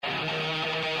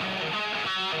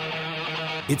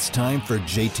It's time for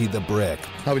JT the Brick.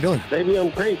 How we doing? Baby, I'm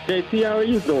great. JT, how are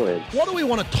you doing? What do we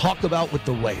want to talk about with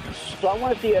the Raiders? So I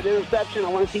want to see an interception. I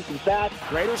want to see some sacks.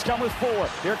 Raiders come with 4.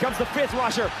 Here comes the 5th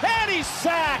rusher, and he's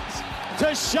sacked.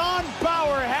 Deshaun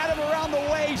Bauer had him around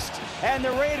the waist, and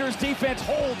the Raiders defense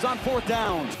holds on 4th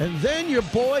down. And then your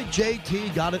boy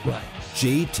JT got it right.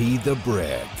 JT the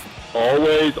Brick.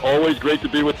 Always great to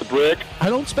be with the Brick. I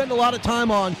don't spend a lot of time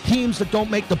on teams that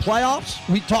don't make the playoffs.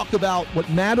 We talk about what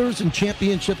matters in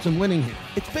championships and winning here.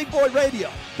 It's Big Boy Radio.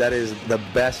 That is the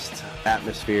best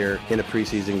atmosphere in a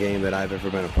preseason game that I've ever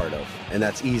been a part of. And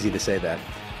that's easy to say that,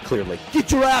 clearly.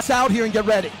 Get your ass out here and get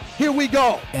ready. Here we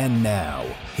go. And now,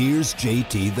 here's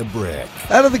JT the Brick.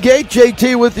 Out of the gate,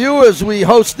 JT with you as we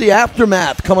host the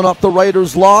aftermath coming off the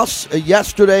Raiders' loss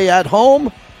yesterday at home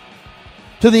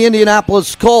to the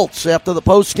Indianapolis Colts. After the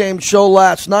post-game show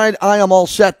last night, I am all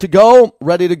set to go, and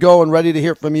ready to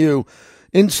hear from you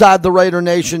inside the Raider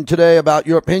Nation today about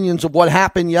your opinions of what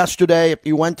happened yesterday, if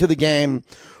you went to the game,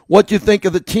 what you think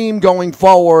of the team going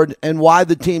forward, and why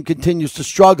the team continues to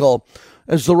struggle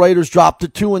as the Raiders drop to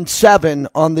 2-7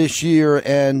 on this year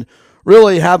and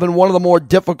really having one of the more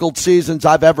difficult seasons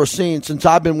I've ever seen since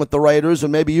I've been with the Raiders,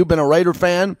 and maybe you've been a Raider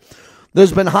fan.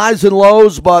 There's been highs and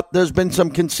lows, but there's been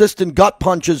some consistent gut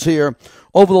punches here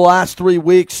over the last 3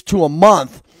 weeks to a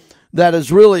month that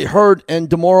has really hurt and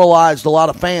demoralized a lot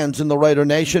of fans in the Raider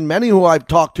Nation. Many who I've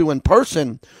talked to in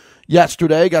person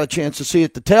yesterday, got a chance to see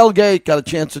at the tailgate, got a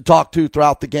chance to talk to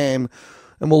throughout the game,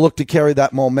 and we'll look to carry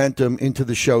that momentum into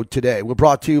the show today. We're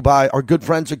brought to you by our good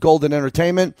friends at Golden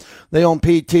Entertainment. They own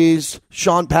PT's,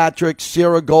 Sean Patrick,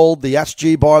 Sierra Gold, the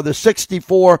SG Bar. There's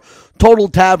 64 total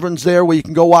taverns there where you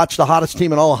can go watch the hottest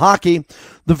team in all of hockey,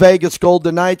 the Vegas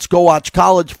Golden Knights. Go watch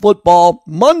college football,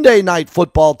 Monday Night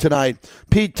Football tonight.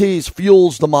 PT's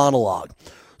fuels the monologue.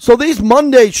 So these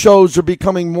Monday shows are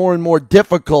becoming more and more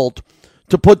difficult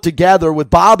to put together with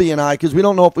Bobby and I, because we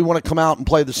don't know if we want to come out and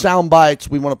play the sound bites.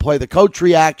 We want to play the coach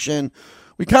reaction.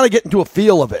 We kind of get into a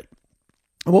feel of it.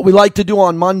 And what we like to do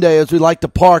on Monday is we like to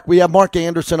park. We have Mark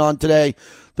Anderson on today,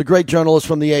 the great journalist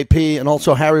from the AP, and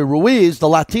also Harry Ruiz, the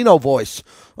Latino voice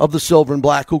of the Silver and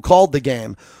Black, who called the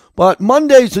game. But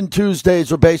Mondays and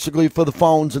Tuesdays are basically for the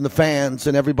phones and the fans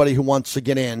and everybody who wants to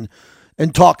get in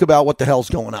and talk about what the hell's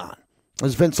going on.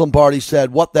 As Vince Lombardi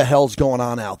said, what the hell's going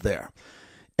on out there?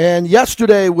 And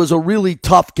yesterday was a really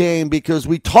tough game because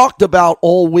we talked about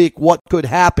all week what could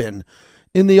happen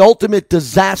in the ultimate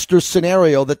disaster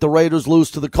scenario that the Raiders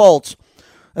lose to the Colts,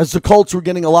 as the Colts were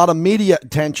getting a lot of media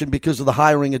attention because of the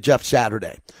hiring of Jeff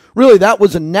Saturday. Really, that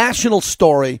was a national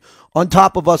story on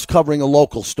top of us covering a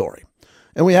local story.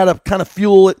 And we had to kind of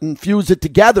fuel it and fuse it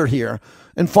together here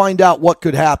and find out what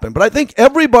could happen. But I think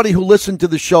everybody who listened to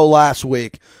the show last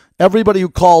week, everybody who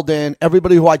called in,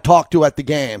 everybody who I talked to at the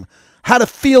game, had a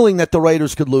feeling that the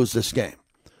Raiders could lose this game.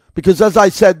 Because as I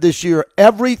said this year,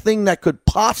 everything that could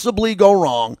possibly go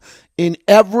wrong in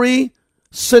every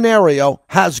scenario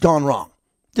has gone wrong.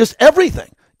 Just everything.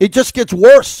 It just gets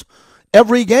worse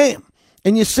every game.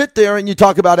 And you sit there and you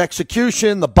talk about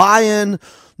execution, the buy-in,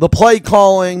 the play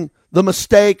calling, the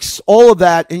mistakes, all of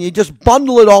that, and you just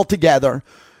bundle it all together.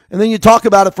 And then you talk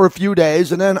about it for a few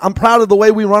days, and then I'm proud of the way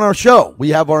we run our show. We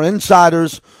have our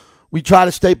insiders. We try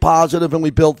to stay positive, and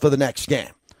we build for the next game.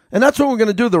 And that's what we're going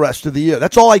to do the rest of the year.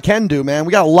 That's all I can do, man.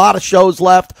 We got a lot of shows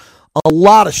left, a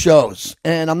lot of shows.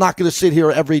 And I'm not going to sit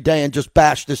here every day and just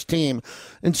bash this team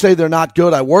and say they're not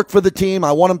good. I work for the team.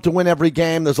 I want them to win every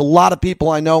game. There's a lot of people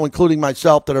I know, including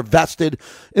myself, that are vested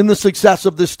in the success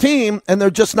of this team, and they're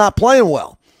just not playing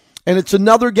well. And it's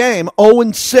another game,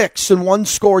 0-6 in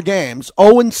one-score games,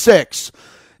 0-6,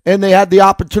 and they had the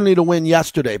opportunity to win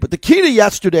yesterday. But the key to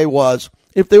yesterday was,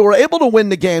 if they were able to win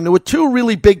the game, there were two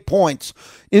really big points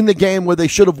in the game where they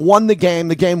should have won the game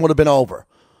would have been over.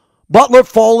 Butler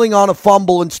falling on a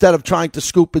fumble instead of trying to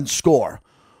scoop and score,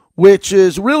 which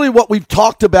is really what we've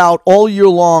talked about all year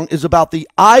long, is about the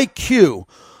IQ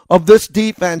of this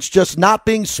defense just not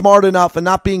being smart enough and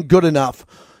not being good enough.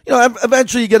 You know,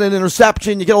 eventually you get an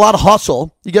interception, you get a lot of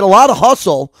hustle. You get a lot of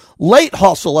hustle, late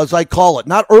hustle as I call it,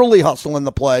 not early hustle in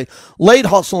the play, late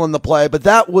hustle in the play, but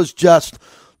that was just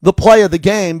the play of the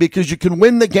game, because you can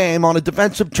win the game on a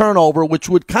defensive turnover, which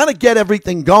would kind of get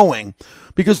everything going,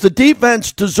 because the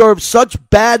defense deserves such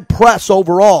bad press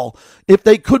overall. If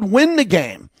they could win the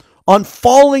game on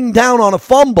falling down on a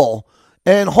fumble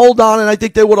and hold on, and I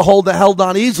think they would have held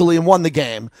on easily and won the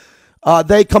game,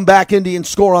 they come back, Indy, and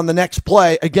score on the next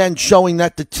play, again showing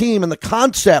that the team and the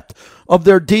concept of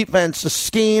their defense, the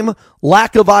scheme,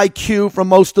 lack of IQ from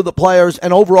most of the players,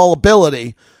 and overall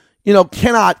ability, you know,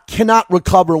 cannot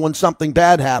recover when something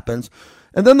bad happens.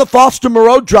 And then the Foster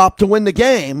Moreau drop to win the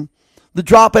game. the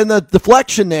drop and the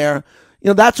deflection there,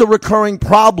 that's a recurring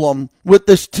problem with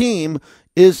this team,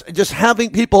 is just having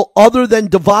people other than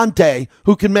Devontae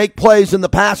who can make plays in the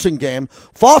passing game.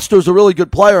 Foster's a really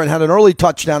good player and had an early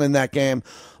touchdown in that game.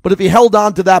 But if he held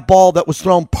on to that ball that was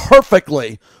thrown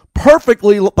perfectly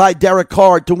by Derek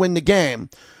Carr to win the game,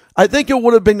 I think it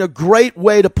would have been a great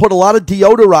way to put a lot of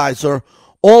deodorizer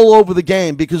all over the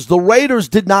game, because the Raiders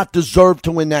did not deserve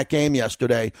to win that game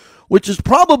yesterday, which is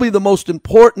probably the most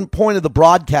important point of the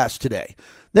broadcast today.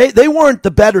 They weren't the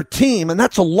better team, and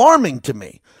that's alarming to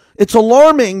me. It's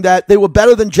alarming that they were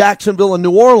better than Jacksonville and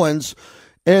New Orleans,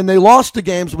 and they lost the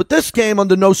games. But this game,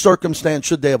 under no circumstance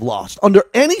should they have lost. Under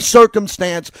any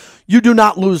circumstance, you do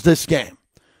not lose this game.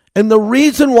 And the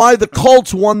reason why the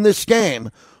Colts won this game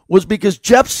was because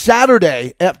Jeff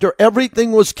Saturday, after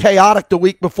everything was chaotic the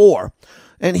week before,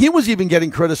 and he was even getting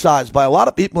criticized by a lot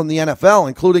of people in the NFL,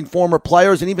 including former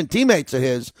players and even teammates of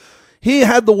his, he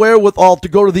had the wherewithal to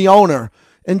go to the owner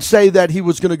and say that he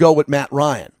was going to go with Matt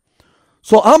Ryan.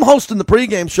 So I'm hosting the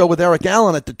pregame show with Eric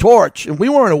Allen at the Torch, and we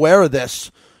weren't aware of this.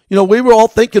 We were all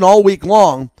thinking all week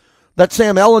long that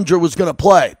Sam Ehlinger was going to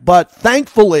play. But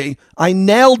thankfully, I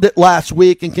nailed it last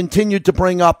week and continued to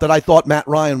bring up that I thought Matt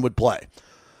Ryan would play.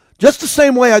 Just the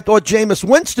same way I thought Jameis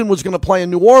Winston was going to play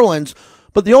in New Orleans.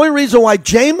 But the only reason why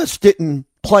Jameis didn't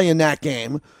play in that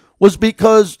game was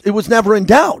because it was never in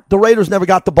doubt. The Raiders never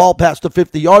got the ball past the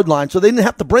 50-yard line, so they didn't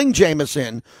have to bring Jameis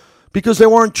in because they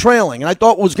weren't trailing. And I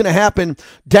thought what was going to happen,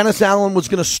 Dennis Allen was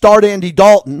going to start Andy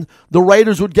Dalton, the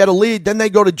Raiders would get a lead, then they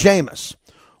go to Jameis.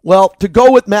 Well, to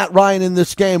go with Matt Ryan in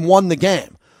this game won the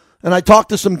game. And I talked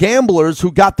to some gamblers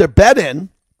who got their bet in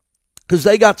because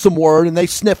they got some word and they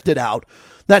sniffed it out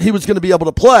that he was going to be able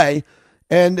to play.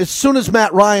 And as soon as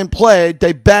Matt Ryan played,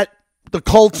 they bet the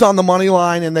Colts on the money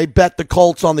line and they bet the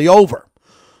Colts on the over.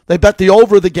 They bet the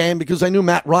over of the game because they knew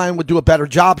Matt Ryan would do a better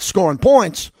job scoring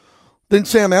points than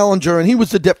Sam Ehlinger, and he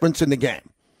was the difference in the game.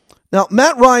 Now,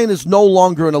 Matt Ryan is no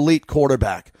longer an elite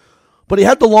quarterback, but he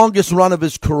had the longest run of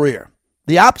his career,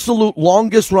 the absolute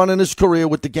longest run in his career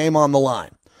with the game on the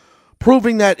line,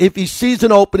 proving that if he sees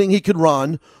an opening, he could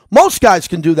run. Most guys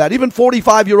can do that. Even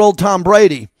 45-year-old Tom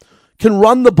Brady can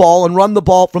run the ball and run the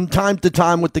ball from time to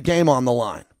time with the game on the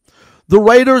line. The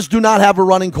Raiders do not have a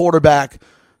running quarterback.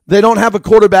 They don't have a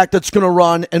quarterback that's going to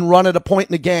run at a point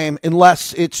in the game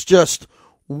unless it's just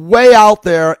way out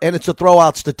there and it's a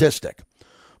throwout statistic.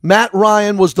 Matt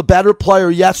Ryan was the better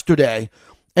player yesterday,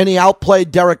 and he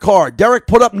outplayed Derek Carr. Derek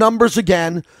put up numbers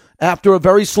again after a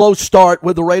very slow start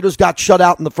where the Raiders got shut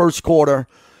out in the first quarter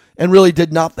and really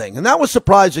did nothing. And that was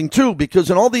surprising, too, because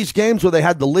in all these games where they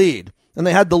had the lead, and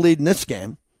they had the lead in this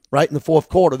game, right, in the fourth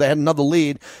quarter, they had another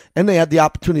lead, and they had the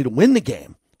opportunity to win the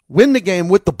game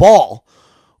with the ball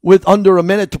with under a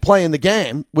minute to play in the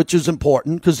game, which is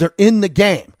important because they're in the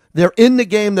game. They're in the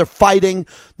game. They're fighting.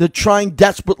 They're trying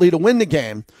desperately to win the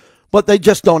game, but they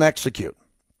just don't execute.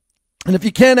 And if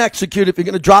you can't execute, if you're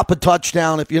going to drop a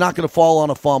touchdown, if you're not going to fall on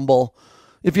a fumble,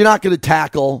 if you're not going to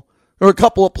tackle, there were a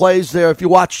couple of plays there. If you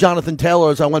watch Jonathan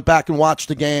Taylor, as I went back and watched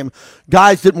the game,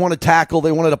 guys didn't want to tackle.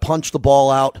 They wanted to punch the ball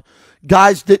out.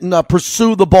 Guys didn't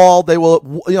pursue the ball. They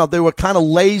were kind of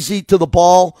lazy to the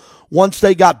ball. Once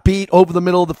they got beat over the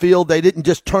middle of the field, they didn't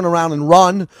just turn around and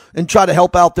run and try to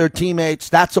help out their teammates.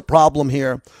 That's a problem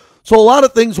here. So a lot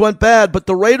of things went bad, but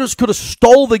the Raiders could have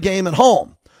stole the game at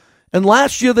home. And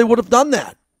last year they would have done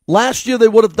that. Last year they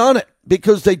would have done it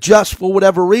because they just, for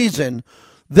whatever reason,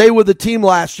 they were the team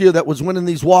last year that was winning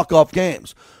these walk-off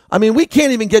games. I mean, we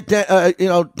can't even get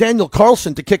Daniel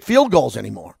Carlson to kick field goals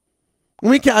anymore.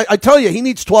 We can't. I tell you, he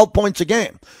needs 12 points a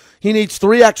game. He needs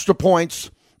 3 extra points,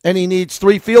 and he needs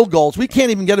 3 field goals. We can't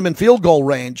even get him in field goal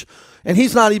range, and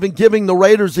he's not even giving the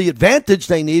Raiders the advantage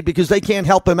they need because they can't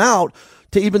help him out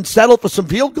to even settle for some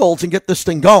field goals and get this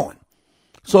thing going.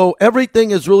 So everything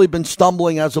has really been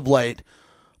stumbling as of late.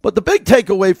 But the big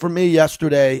takeaway for me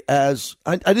yesterday, as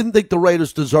I didn't think the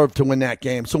Raiders deserved to win that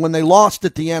game. So when they lost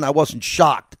at the end, I wasn't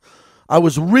shocked. I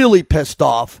was really pissed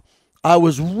off. I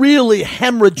was really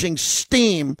hemorrhaging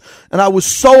steam, and I was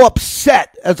so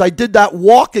upset as I did that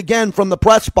walk again from the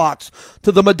press box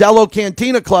to the Modelo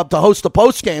Cantina Club to host a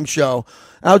postgame show.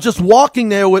 I was just walking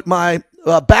there with my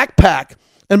backpack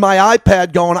and my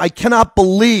iPad going, I cannot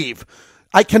believe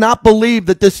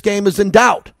that this game is in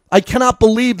doubt. I cannot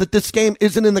believe that this game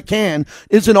isn't in the can,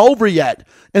 isn't over yet,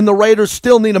 and the Raiders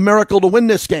still need a miracle to win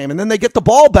this game. And then they get the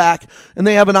ball back, and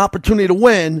they have an opportunity to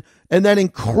win, and then in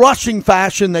crushing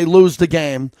fashion, they lose the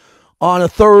game on a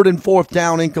 3rd and 4th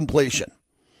down incompletion.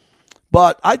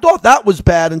 But I thought that was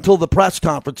bad until the press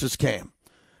conferences came.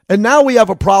 And now we have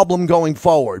a problem going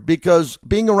forward because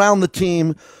being around the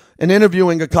team and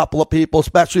interviewing a couple of people,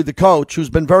 especially the coach, who's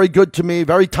been very good to me,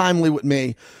 very timely with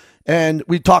me. And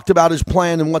we talked about his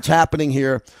plan and what's happening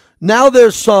here. Now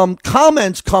there's some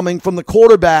comments coming from the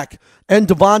quarterback and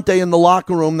Davante in the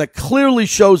locker room that clearly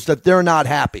shows that they're not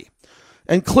happy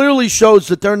and clearly shows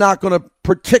that they're not going to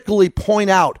particularly point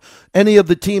out any of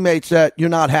the teammates that you're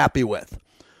not happy with.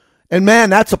 And man,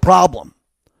 that's a problem.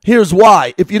 Here's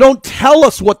why. If you don't tell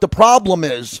us what the problem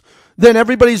is, then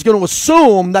everybody's going to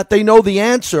assume that they know the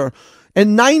answer,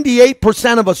 and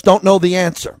 98% of us don't know the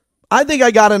answer. I think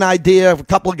I got an idea of a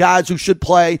couple of guys who should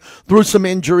play through some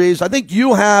injuries. I think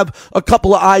you have a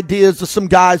couple of ideas of some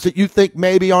guys that you think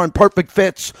maybe aren't perfect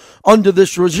fits under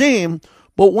this regime.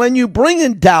 But when you bring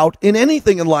in doubt in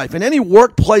anything in life, in any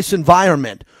workplace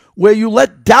environment, where you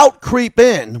let doubt creep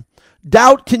in,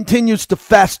 doubt continues to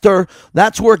fester.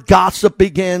 That's where gossip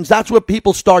begins. That's where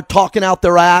people start talking out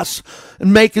their ass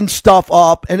and making stuff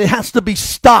up, and it has to be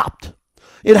stopped.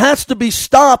 It has to be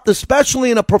stopped,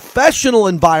 especially in a professional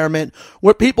environment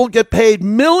where people get paid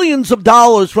millions of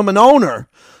dollars from an owner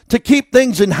to keep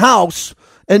things in-house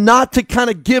and not to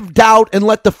kind of give doubt and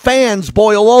let the fans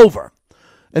boil over.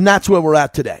 And that's where we're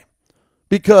at today.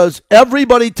 Because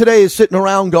everybody today is sitting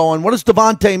around going, what does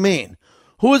Davante mean?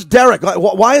 Who is Derek?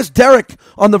 Why is Derek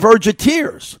on the verge of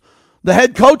tears? The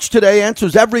head coach today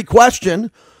answers every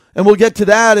question, and we'll get to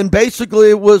that. And basically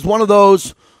it was one of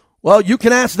those, well, you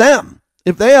can ask them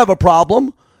if they have a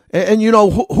problem. And you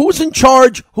know, who's in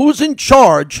charge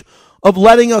of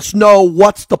letting us know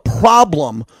what's the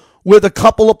problem with a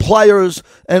couple of players,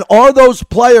 and are those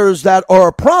players that are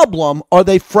a problem, are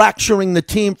they fracturing the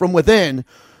team from within?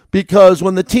 Because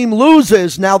when the team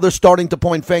loses, now they're starting to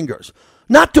point fingers.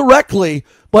 Not directly,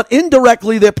 but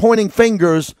indirectly they're pointing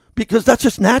fingers because that's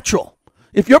just natural.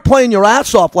 If you're playing your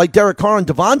ass off like Derek Carr and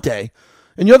Davante,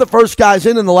 and you're the first guys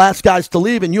in and the last guys to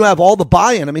leave, and you have all the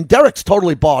buy-in. I mean, Derek's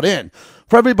totally bought in.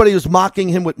 For everybody who's mocking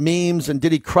him with memes and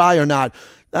did he cry or not,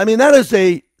 I mean, that is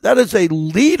a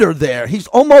leader there. He's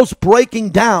almost breaking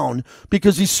down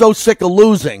because he's so sick of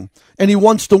losing, and he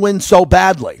wants to win so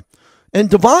badly. And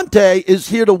Davante is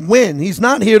here to win. He's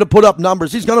not here to put up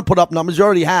numbers. He's going to put up numbers. He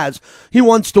already has. He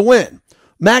wants to win.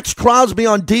 Max Crosby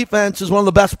on defense is one of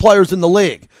the best players in the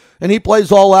league, and he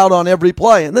plays all out on every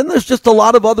play. And then there's just a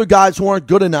lot of other guys who aren't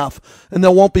good enough, and they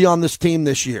won't be on this team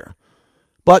this year.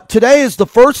 But today is the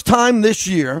first time this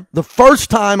year, the first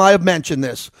time I have mentioned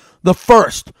this, the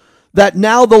first, that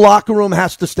now the locker room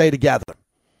has to stay together.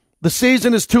 The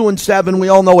season is 2-7. We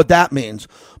all know what that means.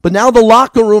 But now the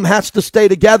locker room has to stay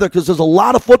together because there's a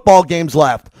lot of football games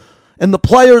left. And the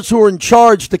players who are in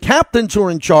charge, the captains who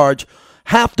are in charge,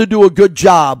 have to do a good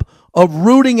job of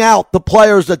rooting out the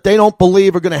players that they don't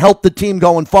believe are going to help the team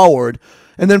going forward,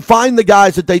 and then find the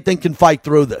guys that they think can fight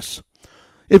through this.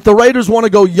 If the Raiders want to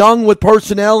go young with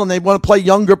personnel and they want to play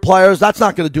younger players, that's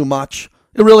not going to do much.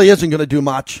 It really isn't going to do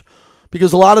much.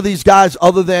 Because a lot of these guys,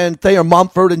 other than Thayer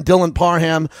Mumford and Dylan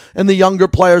Parham and the younger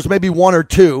players, maybe one or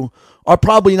two, are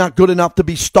probably not good enough to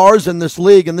be stars in this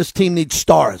league, and this team needs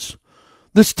stars.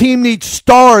 This team needs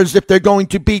stars if they're going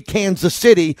to beat Kansas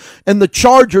City and the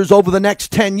Chargers over the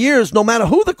next 10 years, no matter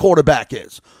who the quarterback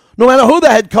is. No matter who the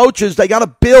head coach is, they got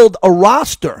to build a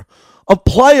roster of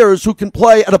players who can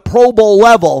play at a Pro Bowl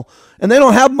level, and they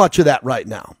don't have much of that right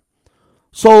now.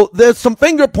 So there's some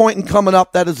finger pointing coming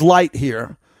up that is light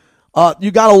here.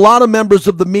 You got a lot of members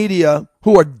of the media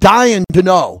who are dying to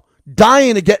know,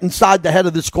 dying to get inside the head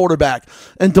of this quarterback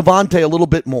and Davante a little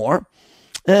bit more.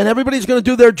 And everybody's going to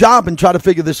do their job and try to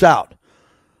figure this out.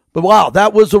 But wow,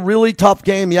 that was a really tough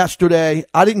game yesterday.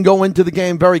 I didn't go into the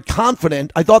game very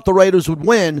confident. I thought the Raiders would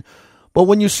win. But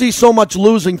when you see so much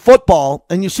losing football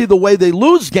and you see the way they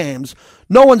lose games,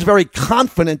 no one's very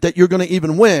confident that you're going to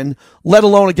even win, let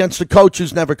alone against a coach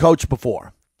who's never coached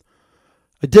before.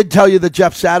 I did tell you that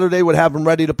Jeff Saturday would have them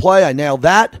ready to play. I nailed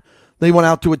that. They went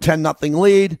out to a 10-0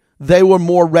 lead. They were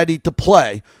more ready to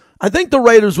play. I think the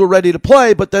Raiders were ready to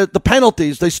play, but the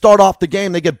penalties, they start off the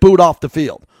game, they get booed off the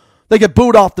field. They get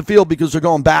booed off the field because they're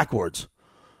going backwards.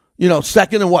 You know,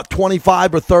 second and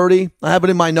 25 or 30? I have it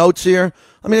in my notes here.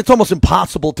 I mean, it's almost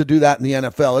impossible to do that in the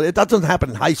NFL. That doesn't happen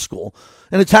in high school.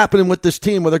 And it's happening with this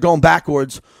team where they're going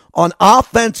backwards on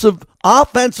offensive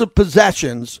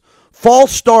possessions,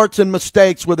 false starts and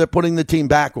mistakes where they're putting the team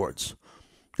backwards.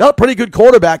 Got a pretty good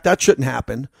quarterback. That shouldn't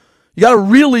happen. You got a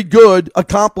really good,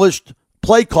 accomplished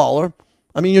play caller.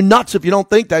 I mean, you're nuts if you don't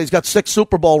think that. He's got 6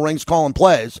 Super Bowl rings calling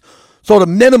plays. So at a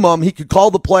minimum, he could call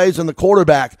the plays and the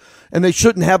quarterback, and they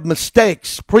shouldn't have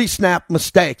mistakes, pre-snap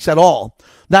mistakes at all.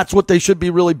 That's what they should be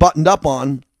really buttoned up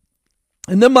on.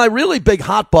 And then my really big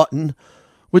hot button,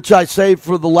 which I saved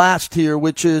for the last here,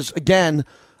 which is, again,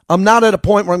 I'm not at a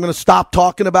point where I'm going to stop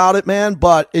talking about it, man,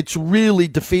 but it's really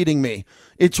defeating me.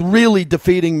 It's really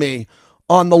defeating me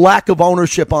on the lack of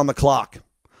ownership on the clock.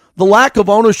 The lack of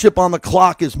ownership on the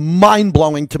clock is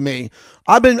mind-blowing to me.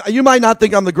 You might not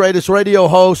think I'm the greatest radio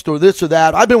host or this or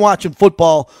that. I've been watching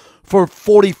football for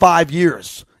 45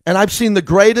 years, and I've seen the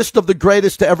greatest of the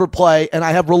greatest to ever play, and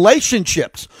I have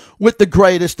relationships with the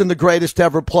greatest and the greatest to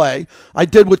ever play. I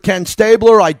did with Ken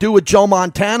Stabler. I do with Joe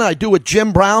Montana. I do with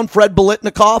Jim Brown, Fred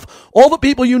Biletnikoff, all the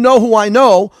people you know who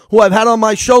I've had on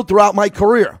my show throughout my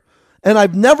career. And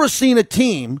I've never seen a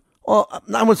team, well,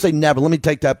 I wouldn't say never, let me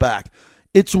take that back.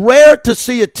 It's rare to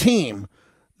see a team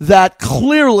that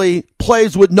clearly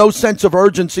plays with no sense of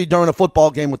urgency during a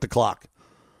football game with the clock.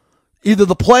 Either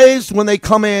the plays, when they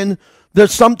come in,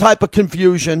 there's some type of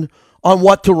confusion on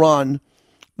what to run.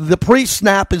 The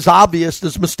pre-snap is obvious.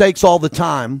 There's mistakes all the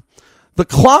time. The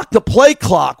clock, the play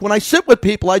clock, when I sit with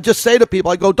people, I just say to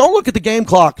people, I go, don't look at the game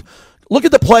clock. Look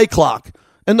at the play clock.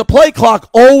 And the play clock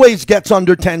always gets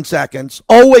under 10 seconds,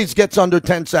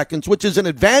 which is an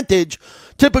advantage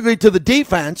typically to the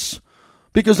defense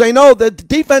because they know that the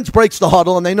defense breaks the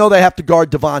huddle and they know they have to guard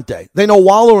Devontae. They know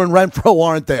Waller and Renfro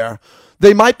aren't there.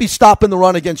 They might be stopping the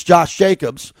run against Josh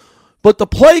Jacobs. But the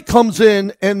play comes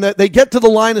in and they get to the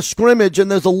line of scrimmage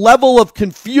and there's a level of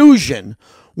confusion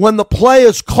when the play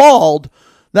is called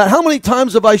that how many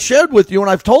times have I shared with you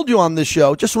and I've told you on this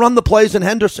show, just run the plays in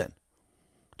Henderson.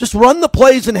 Just run the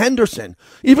plays in Henderson,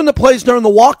 even the plays during the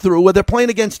walkthrough where they're playing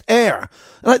against air.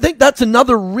 And I think that's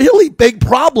another really big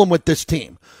problem with this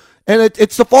team. And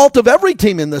it's the fault of every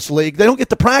team in this league. They don't get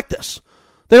to practice.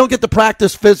 They don't get to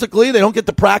practice physically. They don't get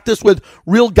to practice with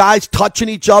real guys touching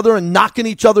each other and knocking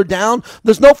each other down.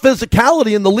 There's no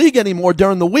physicality in the league anymore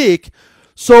during the week.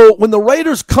 So when the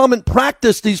Raiders come and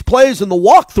practice these plays in the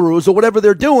walkthroughs or whatever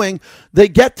they're doing, they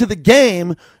get to the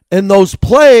game and those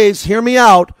plays, hear me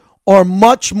out, are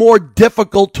much more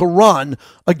difficult to run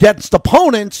against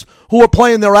opponents who are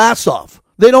playing their ass off.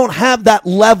 They don't have that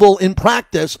level in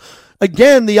practice.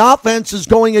 Again, the offense is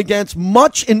going against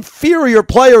much inferior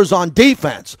players on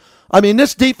defense. I mean,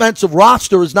 this defensive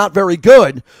roster is not very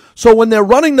good. So when they're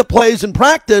running the plays in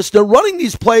practice, they're running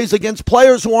these plays against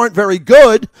players who aren't very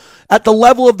good at the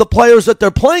level of the players that they're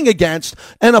playing against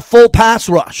and a full pass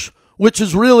rush, which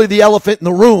is really the elephant in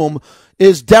the room.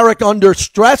 Is Derek under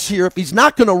stress here? If he's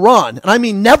not going to run, and I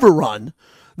mean never run,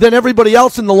 then everybody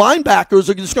else in the linebackers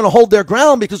are just going to hold their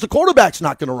ground because the quarterback's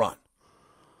not going to run.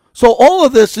 So all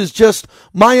of this is just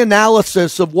my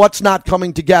analysis of what's not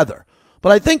coming together.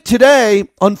 But I think today,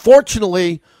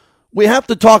 unfortunately, we have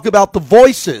to talk about the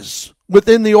voices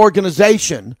within the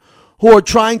organization who are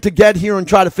trying to get here and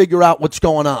try to figure out what's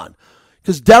going on.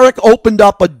 Because Derek opened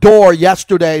up a door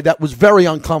yesterday that was very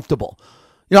uncomfortable.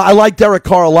 You know, I like Derek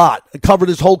Carr a lot. I covered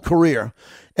his whole career.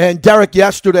 And Derek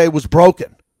yesterday was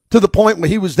broken to the point where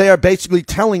he was there basically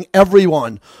telling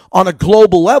everyone on a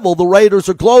global level, the Raiders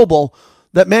are global,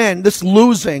 that, man, this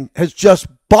losing has just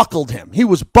buckled him. He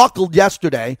was buckled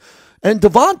yesterday. And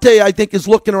Devontae, I think, is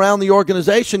looking around the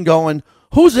organization going,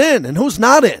 who's in and who's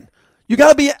not in? You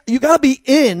gotta be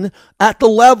in at the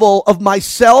level of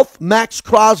myself, Max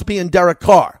Crosby, and Derek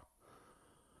Carr.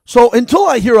 So until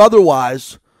I hear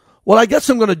otherwise, what I guess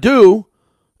I'm going to do,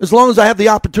 as long as I have the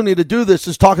opportunity to do this,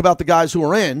 is talk about the guys who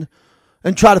are in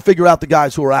and try to figure out the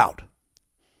guys who are out.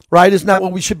 Right? Isn't that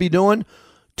what we should be doing?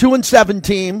 2-7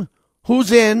 team.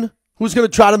 Who's in? Who's going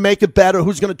to try to make it better?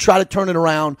 Who's going to try to turn it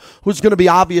around? Who's going to be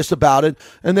obvious about it?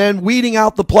 And then weeding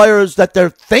out the players that they're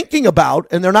thinking about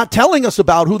and they're not telling us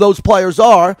about who those players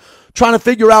are, trying to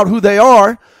figure out who they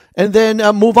are, and then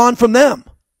move on from them.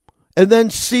 And then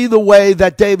see the way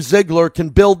that Dave Ziegler can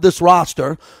build this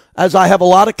roster, as I have a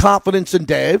lot of confidence in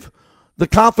Dave. The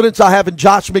confidence I have in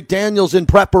Josh McDaniels in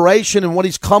preparation and what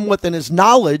he's come with and his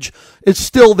knowledge is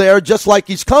still there, just like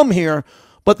he's come here.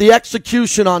 But the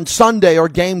execution on Sunday or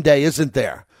game day isn't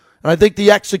there. And I think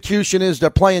the execution is they're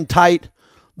playing tight.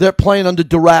 They're playing under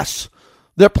duress.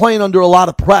 They're playing under a lot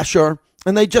of pressure.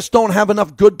 And they just don't have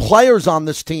enough good players on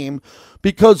this team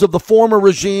because of the former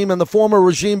regime and the former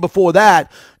regime before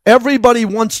that. Everybody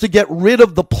wants to get rid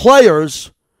of the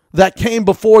players that came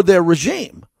before their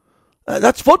regime.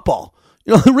 That's football.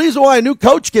 You know, the reason why a new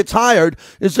coach gets hired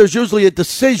is there's usually a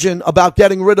decision about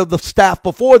getting rid of the staff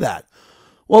before that.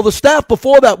 Well, the staff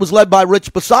before that was led by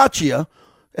Rich Bisaccia,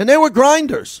 and they were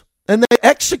grinders, and they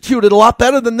executed a lot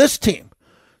better than this team.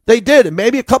 They did, and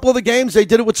maybe a couple of the games they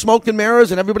did it with smoke and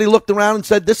mirrors, and everybody looked around and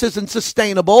said, this isn't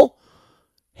sustainable.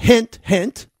 Hint,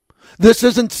 hint. This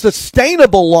isn't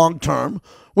sustainable long-term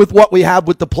with what we have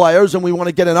with the players, and we want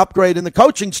to get an upgrade in the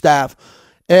coaching staff.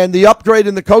 And the upgrade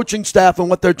in the coaching staff and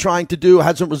what they're trying to do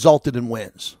hasn't resulted in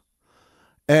wins.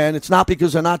 And it's not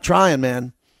because they're not trying,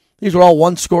 man. These are all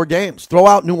one-score games. Throw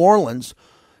out New Orleans,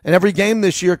 and every game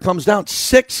this year comes down.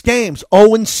 6 games,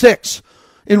 0-6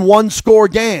 in one-score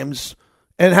games,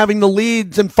 and having the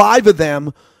leads in 5 of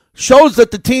them shows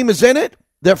that the team is in it.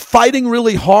 They're fighting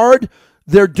really hard.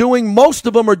 Most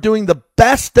of them are doing the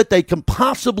best that they can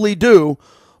possibly do,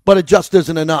 but it just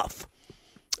isn't enough.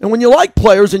 And when you like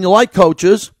players and you like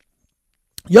coaches,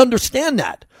 you understand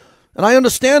that. And I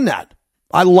understand that.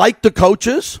 I like the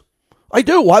coaches. I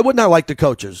do. Why wouldn't I like the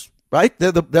coaches? Right?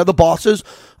 They're the bosses.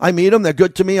 I meet them. They're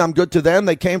good to me. I'm good to them.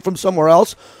 They came from somewhere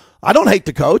else. I don't hate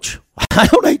the coach. I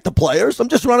don't hate the players. I'm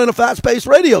just running a fast-paced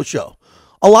radio show.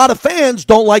 A lot of fans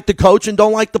don't like the coach and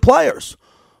don't like the players.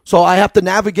 So I have to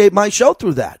navigate my show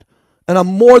through that. And I'm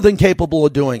more than capable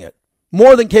of doing it.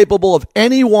 More than capable of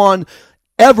anyone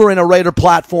ever in a Raider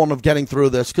platform of getting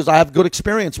through this because I have good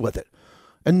experience with it.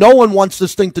 And no one wants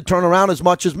this thing to turn around as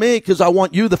much as me because I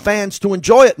want you, the fans, to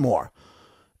enjoy it more.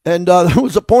 And there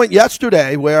was a point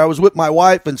yesterday where I was with my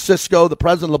wife and Cisco, the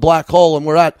president of the Black Hole, and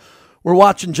we're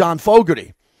watching John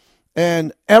Fogerty.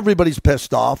 And everybody's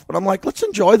pissed off. But I'm like, let's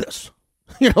enjoy this.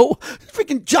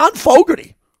 Freaking John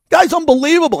Fogerty. Guy's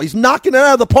unbelievable. He's knocking it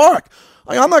out of the park.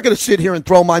 I'm not going to sit here and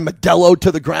throw my Modelo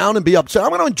to the ground and be upset. I'm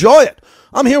going to enjoy it.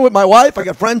 I'm here with my wife. I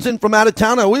got friends in from out of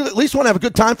town. We at least want to have a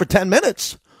good time for 10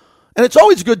 minutes. And it's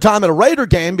always a good time at a Raider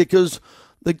game because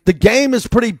the game is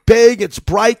pretty big. It's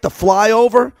bright. The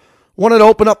flyover. Wanted to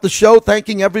open up the show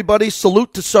thanking everybody.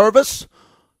 Salute to service.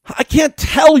 I can't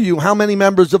tell you how many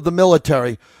members of the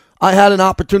military I had an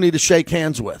opportunity to shake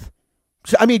hands with.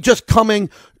 I mean, just coming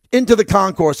into the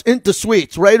concourse, into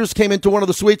suites. Raiders came into one of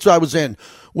the suites I was in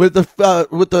with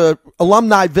the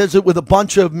alumni visit with a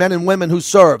bunch of men and women who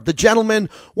served. The gentleman,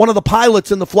 one of the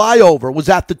pilots in the flyover, was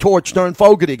at the torch during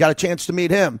Fogerty. Got a chance to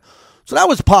meet him. So that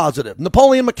was positive.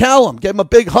 Napoleon McCallum, gave him a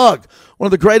big hug. One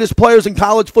of the greatest players in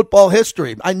college football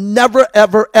history. I never,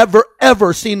 ever, ever,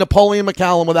 ever seen Napoleon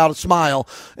McCallum without a smile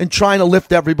and trying to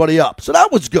lift everybody up. So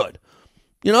that was good.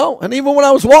 And even when I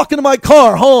was walking to my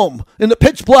car home in the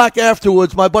pitch black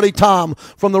afterwards, my buddy Tom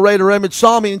from the Raider Image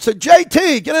saw me and said,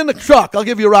 JT, get in the truck. I'll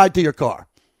give you a ride to your car.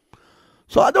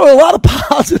 So there were a lot of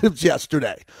positives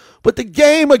yesterday. But the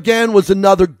game, again, was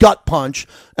another gut punch.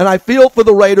 And I feel for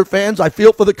the Raider fans. I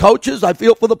feel for the coaches. I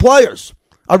feel for the players.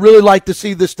 I really like to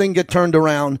see this thing get turned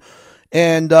around.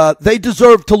 And they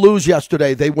deserved to lose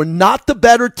yesterday. They were not the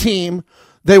better team.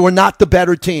 They were not the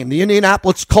better team. The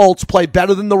Indianapolis Colts played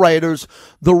better than the Raiders.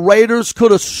 The Raiders could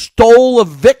have stole a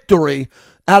victory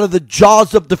out of the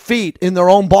jaws of defeat in their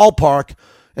own ballpark,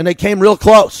 and they came real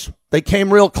close.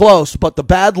 But the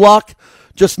bad luck,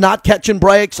 just not catching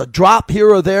breaks, a drop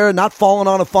here or there, not falling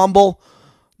on a fumble,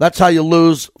 that's how you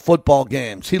lose football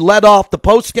games. He led off the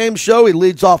post-game show. He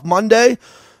leads off Monday.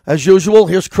 As usual,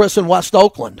 here's Chris in West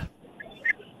Oakland.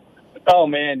 Oh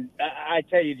man, I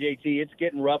tell you, JT, it's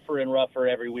getting rougher and rougher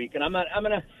every week, and I'm not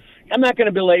going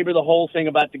to belabor the whole thing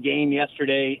about the game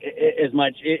yesterday as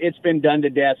much. It's been done to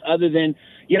death. Other than,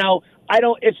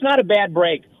 it's not a bad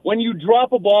break. When you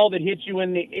drop a ball that hits you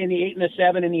in the 8 and the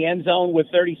 7 in the end zone with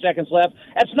 30 seconds left,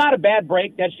 that's not a bad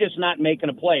break. That's just not making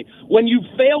a play. When you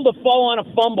fail to fall on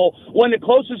a fumble, when the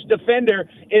closest defender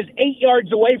is 8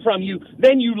 yards away from you,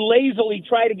 then you lazily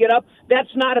try to get up.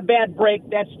 That's not a bad break.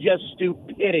 That's just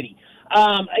stupidity.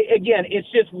 Again,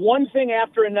 it's just one thing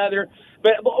after another.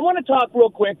 But I want to talk real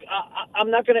quick.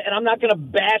 I'm not gonna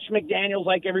bash McDaniels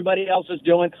like everybody else is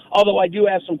doing. Although I do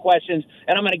have some questions,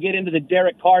 and I'm going to get into the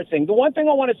Derek Carr thing. The one thing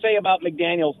I want to say about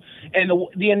McDaniels, and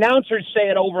the announcers say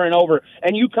it over and over,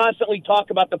 and you constantly talk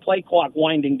about the play clock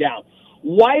winding down.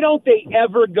 Why don't they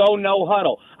ever go no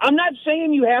huddle? I'm not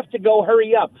saying you have to go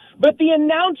hurry up, but the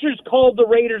announcers called the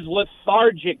Raiders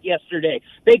lethargic yesterday.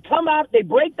 They come out, they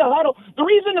break the huddle. The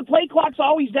reason the play clock's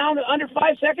always down to under 5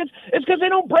 seconds is because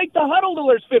they don't break the huddle till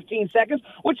there's 15 seconds,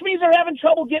 which means they're having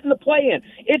trouble getting the play in.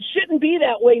 It shouldn't be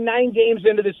that way 9 games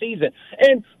into the season.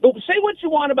 And say what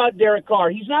you want about Derek Carr.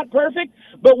 He's not perfect,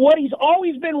 but what he's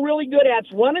always been really good at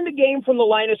is running the game from the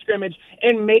line of scrimmage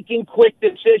and making quick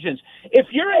decisions. If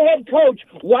you're a head coach,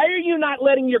 why are you not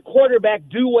letting your quarterback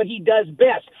do what he does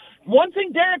best? One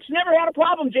thing Derek's never had a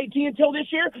problem, JT, until this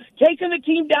year, taking the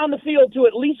team down the field to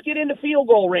at least get into field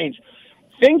goal range.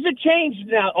 Things have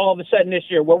changed now all of a sudden this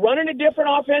year. We're running a different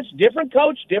offense, different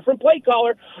coach, different play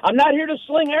caller. I'm not here to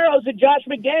sling arrows at Josh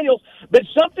McDaniels, but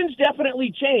something's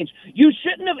definitely changed. You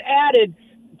shouldn't have added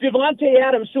Devontae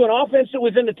Adams to an offense that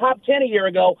was in the top 10 a year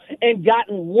ago and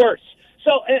gotten worse.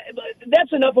 So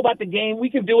that's enough about the game. We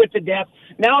can do it to death.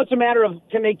 Now it's a matter of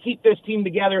can they keep this team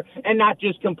together and not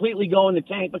just completely go in the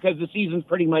tank because the season's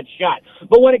pretty much shot.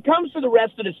 But when it comes to the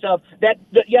rest of the stuff,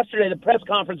 yesterday, the press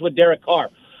conference with Derek Carr,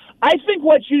 I think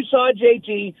what you saw,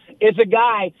 JT, is a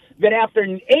guy that after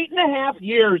 8.5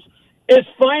 years is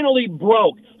finally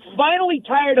broke. Finally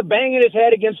tired of banging his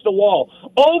head against the wall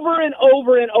over and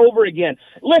over and over again.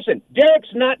 Listen, Derek's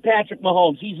not Patrick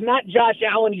Mahomes. He's not Josh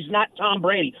Allen. He's not Tom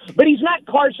Brady. But he's not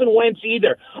Carson Wentz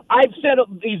either. I've said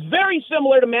he's very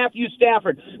similar to Matthew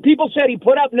Stafford. People said he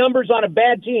put up numbers on a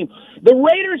bad team. The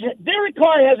Raiders, Derek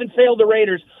Carr hasn't failed the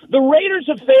Raiders. The Raiders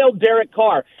have failed Derek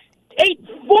Carr.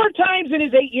 4 times in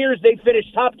his 8 years they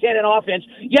finished top 10 in offense,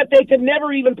 yet they could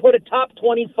never even put a top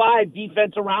 25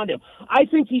 defense around him. I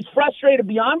think he's frustrated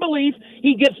beyond belief.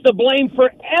 He gets the blame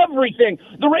for everything.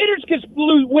 The Raiders could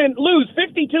lose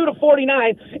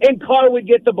 52-49, and Carr would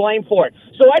get the blame for it.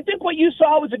 So I think what you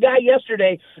saw was a guy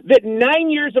yesterday that 9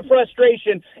 years of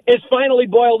frustration is finally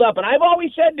boiled up. And I've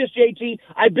always said this, JT,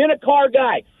 I've been a Carr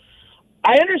guy.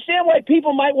 I understand why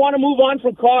people might want to move on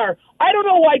from Carr. I don't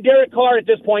know why Derek Carr at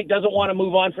this point doesn't want to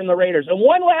move on from the Raiders. And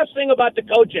one last thing about the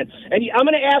coaching, and I'm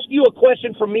going to ask you a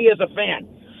question from me as a fan.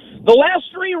 The last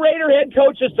 3 Raider head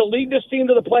coaches to lead this team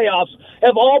to the playoffs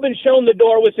have all been shown the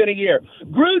door within a year.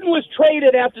 Gruden was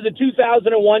traded after the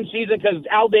 2001 season because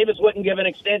Al Davis wouldn't give an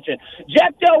extension.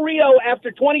 Jack Del Rio,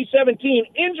 after 2017,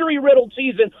 injury-riddled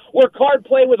season where Carr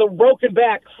played with a broken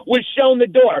back, was shown the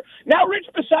door. Now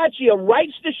Rich Bisaccia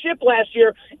rights the ship last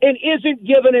year and isn't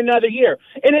given another year.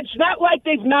 And it's not like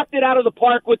they've knocked it out of the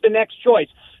park with the next choice.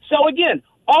 So again,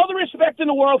 all the respect in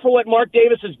the world for what Mark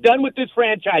Davis has done with this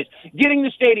franchise, getting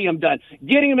the stadium done,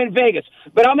 getting him in Vegas.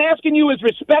 But I'm asking you as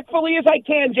respectfully as I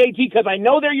can, JT, because I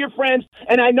know they're your friends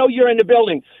and I know you're in the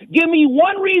building. Give me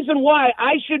one reason why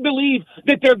I should believe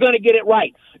that they're going to get it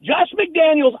right. Josh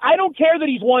McDaniels, I don't care that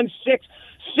he's won six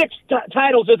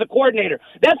titles as a coordinator.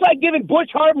 That's like giving Butch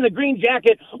Harmon the green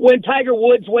jacket when Tiger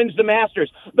Woods wins the Masters.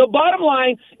 The bottom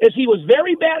line is he was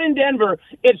very bad in Denver.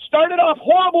 It started off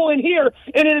horrible in here,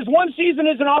 and in his one season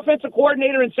as an offensive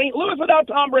coordinator in St. Louis without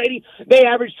Tom Brady, they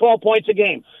averaged 12 points a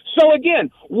game. So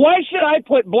again, why should I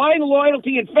put blind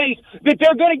loyalty and faith that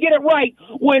they're going to get it right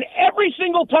when every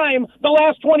single time the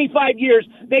last 25 years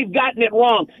they've gotten it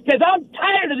wrong? Because I'm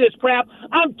tired of this crap.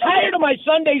 I'm tired of my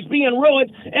Sundays being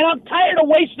ruined, and I'm tired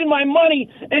of wasting my money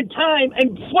and time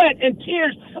and sweat and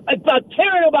tears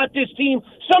caring about this team,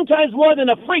 sometimes more than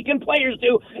the freaking players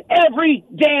do, every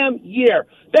damn year.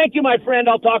 Thank you, my friend.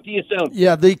 I'll talk to you soon.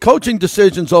 Yeah, the coaching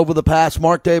decisions over the past,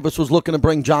 Mark Davis was looking to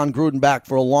bring John Gruden back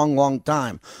for a long, long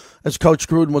time, as Coach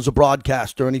Gruden was a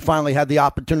broadcaster, and he finally had the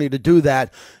opportunity to do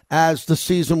that as the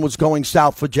season was going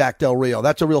south for Jack Del Rio.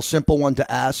 That's a real simple one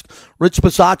to ask. Rich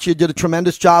Bisaccia did a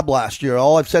tremendous job last year.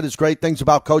 All I've said is great things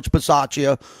about Coach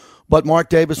Bisaccia, but Mark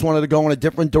Davis wanted to go in a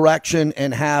different direction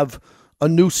and have a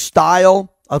new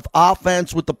style of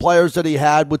offense with the players that he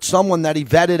had, with someone that he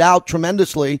vetted out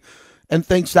tremendously and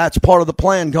thinks that's part of the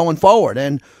plan going forward.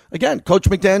 And again, Coach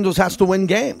McDaniels has to win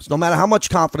games, no matter how much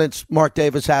confidence Mark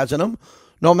Davis has in him,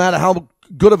 no matter how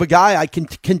good of a guy I can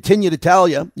continue to tell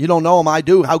you. You don't know him, I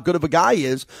do, how good of a guy he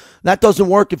is. That doesn't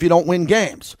work if you don't win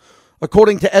games.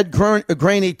 According to Ed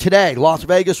Graney today, Las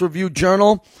Vegas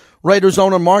Review-Journal, Raiders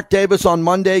owner Mark Davis on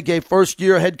Monday gave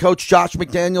first-year head coach Josh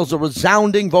McDaniels a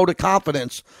resounding vote of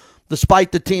confidence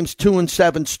despite the team's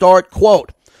 2-7 start.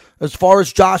 Quote, "As far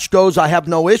as Josh goes, I have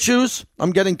no issues.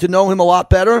 I'm getting to know him a lot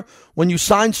better. When you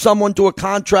sign someone to a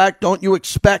contract, don't you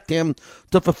expect him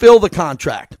to fulfill the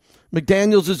contract?"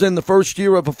 McDaniels is in the first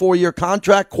year of a 4-year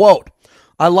contract. Quote,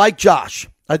 "I like Josh.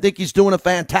 I think he's doing a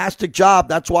fantastic job.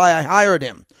 That's why I hired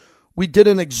him. We did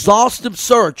an exhaustive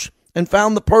search and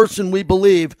found the person we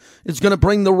believe is going to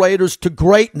bring the Raiders to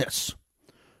greatness."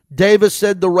 Davis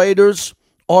said the Raiders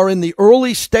are in the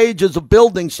early stages of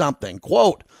building something.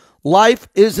 Quote, "Life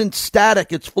isn't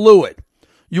static, it's fluid.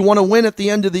 You want to win at the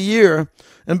end of the year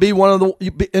and be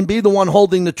the one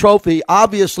holding the trophy.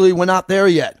 Obviously, we're not there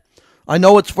yet. I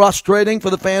know it's frustrating for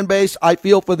the fan base. I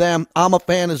feel for them. I'm a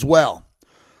fan as well."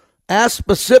 Asked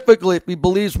specifically if he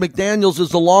believes McDaniels is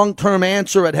the long-term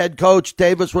answer at head coach,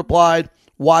 Davis replied,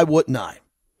 "Why wouldn't I?"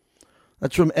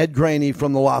 That's from Ed Graney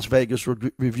from the Las Vegas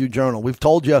Review-Journal. We've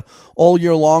told you all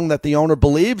year long that the owner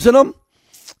believes in him,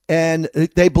 and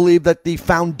they believe that the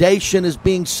foundation is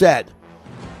being set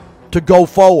to go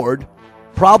forward.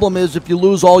 Problem is, if you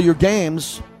lose all your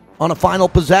games on a final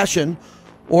possession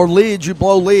or leads, you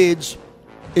blow leads,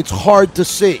 it's hard to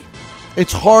see.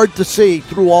 It's hard to see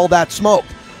through all that smoke.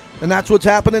 And that's what's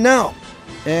happening now.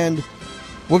 And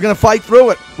we're going to fight through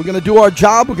it. We're going to do our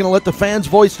job. We're going to let the fans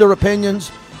voice their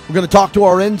opinions. We're going to talk to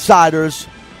our insiders.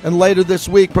 And later this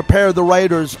week, prepare the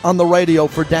Raiders on the radio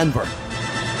for Denver.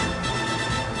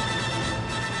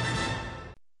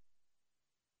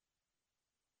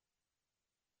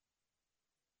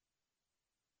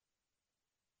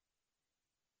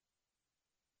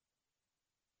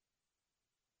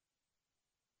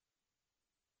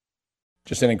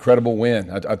 just an incredible win.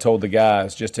 I told the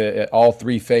guys just all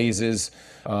three phases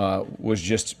was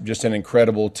just an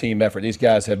incredible team effort. These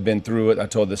guys have been through it. I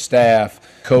told the staff,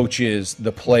 coaches,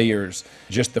 the players,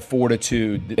 just the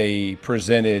fortitude they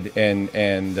presented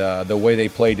and the way they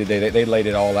played today. They laid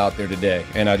it all out there today,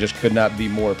 and I just could not be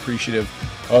more appreciative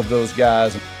of those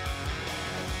guys.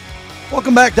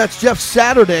 Welcome back. That's Jeff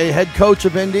Saturday, head coach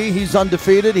of Indy. He's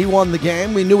undefeated. He won the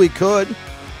game. We knew he could.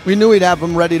 We knew he'd have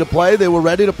them ready to play. They were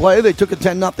ready to play. They took a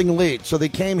 10-0 lead. So they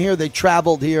came here. They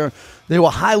traveled here. They were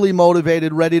highly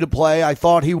motivated, ready to play. I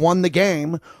thought he won the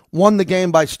game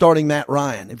by starting Matt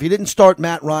Ryan. If he didn't start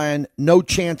Matt Ryan, no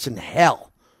chance in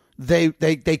hell. They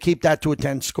keep that to a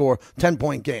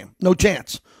 10-point game. No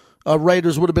chance.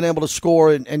 Raiders would have been able to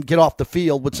score and get off the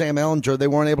field with Sam Ehlinger. They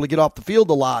weren't able to get off the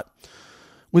field a lot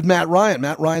with Matt Ryan.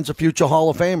 Matt Ryan's a future Hall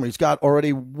of Famer. He's got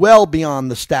already well beyond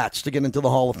the stats to get into the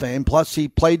Hall of Fame. Plus, he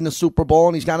played in the Super Bowl,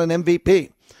 and he's got an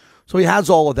MVP. So he has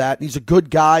all of that. He's a good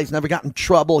guy. He's never gotten in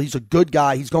trouble. He's a good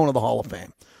guy. He's going to the Hall of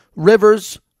Fame.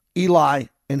 Rivers, Eli,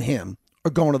 and him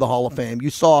are going to the Hall of Fame. You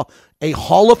saw a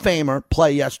Hall of Famer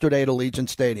play yesterday at Allegiant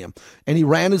Stadium, and he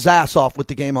ran his ass off with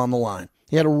the game on the line.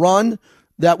 He had a run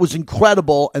that was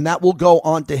incredible, and that will go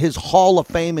onto his Hall of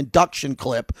Fame induction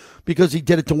clip because he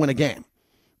did it to win a game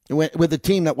with a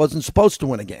team that wasn't supposed to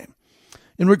win a game.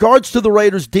 In regards to the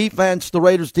Raiders' defense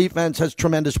has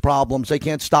tremendous problems. They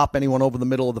can't stop anyone over the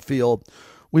middle of the field.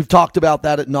 We've talked about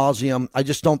that ad nauseum. I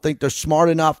just don't think they're smart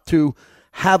enough to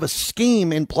have a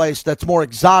scheme in place that's more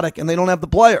exotic, and they don't have the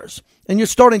players. And you're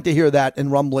starting to hear that in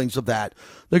rumblings of that.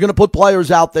 They're going to put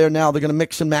players out there now. They're going to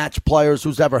mix and match players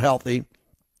who's ever healthy.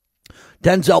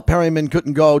 Denzel Perryman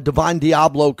couldn't go. Divine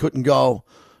Diablo couldn't go.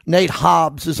 Nate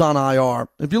Hobbs is on IR.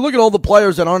 If you look at all the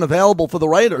players that aren't available for the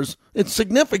Raiders, it's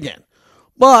significant.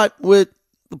 But with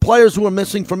the players who are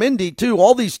missing from Indy, too,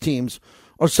 all these teams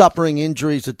are suffering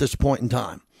injuries at this point in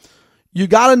time. You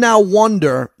got to now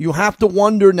wonder, you have to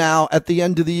wonder now at the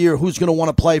end of the year who's going to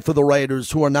want to play for the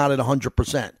Raiders who are not at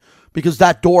 100%, because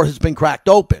that door has been cracked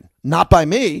open. Not by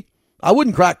me. I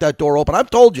wouldn't crack that door open. I've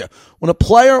told you, when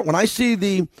I see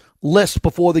the list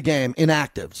before the game,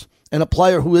 inactives, and a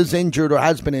player who is injured or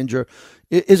has been injured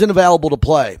isn't available to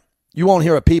play, you won't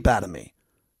hear a peep out of me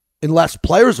unless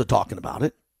players are talking about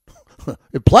it.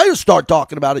 If players start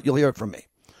talking about it, you'll hear it from me.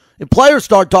 If players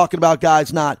start talking about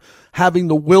guys not having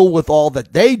the will with all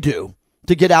that they do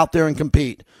to get out there and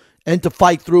compete and to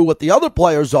fight through what the other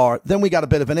players are, then we got a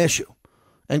bit of an issue.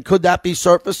 And could that be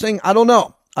surfacing? I don't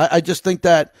know. I just think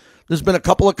that there's been a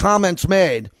couple of comments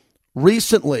made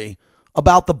recently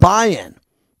about the buy-in.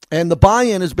 And the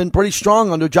buy-in has been pretty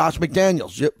strong under Josh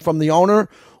McDaniels, from the owner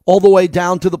all the way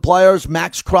down to the players,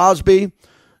 Max Crosby,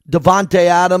 Devontae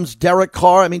Adams, Derek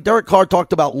Carr. I mean, Derek Carr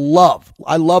talked about love.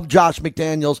 I love Josh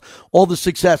McDaniels, all the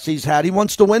success he's had. He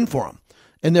wants to win for him.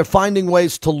 And they're finding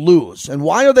ways to lose. And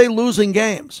why are they losing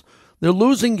games? They're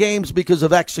losing games because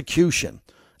of execution.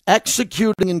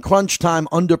 Executing in crunch time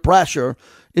under pressure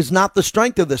is not the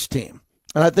strength of this team.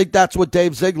 And I think that's what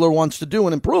Dave Ziegler wants to do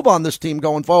and improve on this team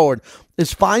going forward,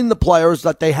 is find the players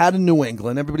that they had in New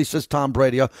England. Everybody says Tom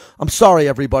Brady. I'm sorry,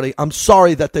 everybody. I'm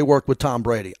sorry that they work with Tom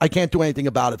Brady. I can't do anything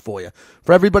about it for you.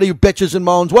 For everybody who bitches and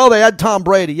moans, well, they had Tom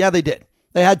Brady. Yeah, they did.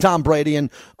 They had Tom Brady, and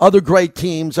other great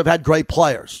teams have had great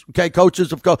players. Okay,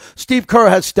 coaches have Steve Kerr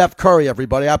has Steph Curry,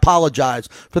 everybody. I apologize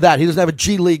for that. He doesn't have a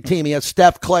G League team. He has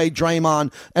Steph, Clay,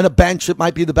 Draymond, and a bench that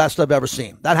might be the best I've ever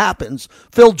seen. That happens.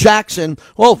 Phil Jackson.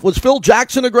 Well, was Phil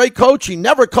Jackson a great coach? He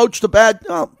never coached a bad.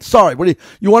 Oh, sorry. What do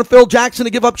you want Phil Jackson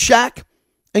to give up Shaq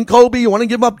and Kobe? You want to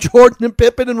give up Jordan and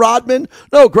Pippen and Rodman?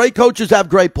 No, great coaches have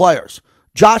great players.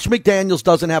 Josh McDaniels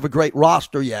doesn't have a great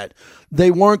roster yet.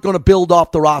 They weren't going to build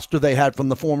off the roster they had from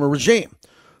the former regime.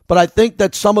 But I think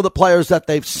that some of the players that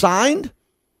they've signed,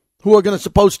 who are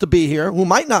supposed to be here, who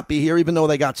might not be here even though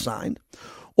they got signed,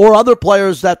 or other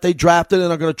players that they drafted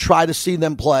and are going to try to see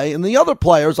them play, and the other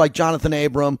players like Jonathan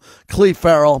Abram, Cleve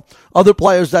Farrell, other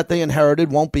players that they inherited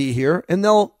won't be here, and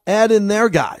they'll add in their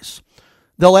guys.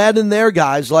 They'll add in their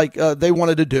guys like they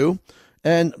wanted to do,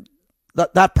 and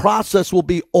that process will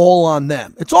be all on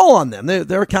them. It's all on them.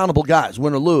 They're accountable guys,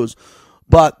 win or lose.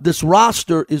 But this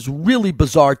roster is really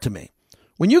bizarre to me.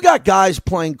 When you got guys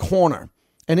playing corner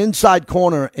and inside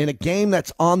corner in a game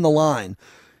that's on the line,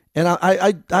 and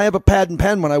I have a pad and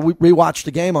pen when I rewatched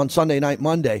the game on Sunday night,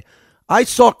 Monday, I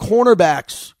saw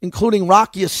cornerbacks, including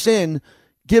Rocky Sin,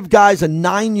 give guys a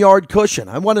 9-yard cushion.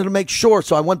 I wanted to make sure,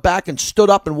 so I went back and stood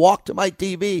up and walked to my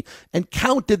TV and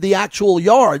counted the actual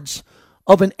yards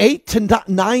of an 8 to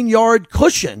 9 yard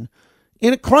cushion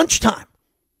in a crunch time.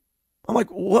 I'm like,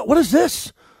 what is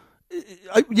this?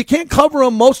 You can't cover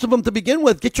them, most of them to begin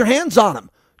with. Get your hands on them.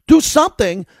 Do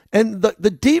something. And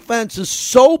the defense is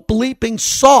so bleeping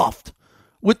soft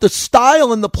with the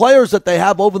style and the players that they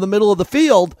have over the middle of the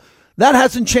field. That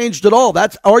hasn't changed at all.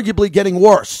 That's arguably getting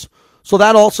worse. So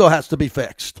that also has to be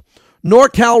fixed.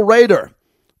 NorCal Raider.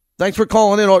 Thanks for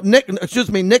calling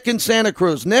in. Nick in Santa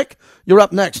Cruz. Nick, you're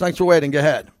up next. Thanks for waiting. Go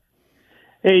ahead.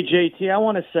 Hey, JT, I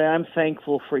want to say I'm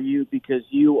thankful for you because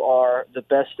you are the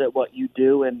best at what you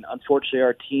do, and unfortunately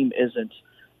our team isn't.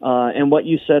 And what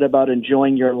you said about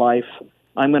enjoying your life,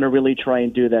 I'm going to really try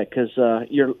and do that because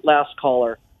your last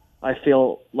caller, I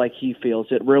feel like he feels.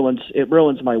 It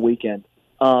ruins my weekend.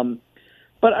 But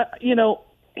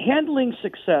handling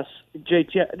success,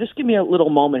 JT, just give me a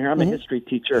little moment here. I'm a history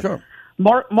teacher. Sure.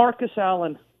 Marcus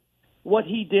Allen, what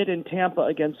he did in Tampa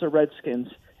against the Redskins,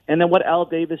 and then what Al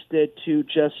Davis did to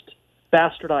just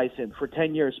bastardize him for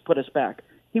 10 years, put us back.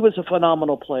 He was a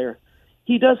phenomenal player.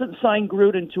 He doesn't sign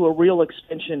Gruden to a real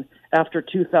extension after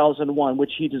 2001,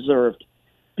 which he deserved.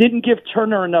 Didn't give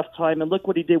Turner enough time, and look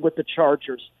what he did with the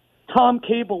Chargers. Tom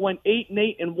Cable went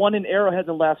 8-8 and won in Arrowhead in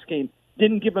the last game.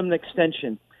 Didn't give him an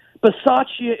extension.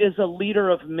 Bisaccia is a leader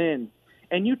of men.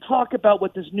 And you talk about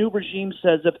what this new regime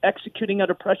says of executing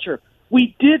under pressure.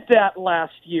 We did that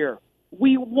last year.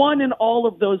 We won in all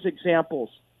of those examples,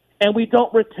 and we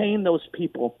don't retain those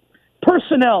people.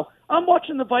 Personnel. I'm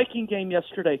watching the Viking game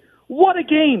yesterday. What a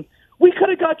game. We could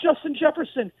have got Justin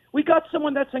Jefferson. We got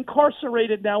someone that's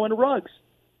incarcerated now in Ruggs.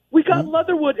 We got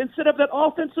Leatherwood instead of that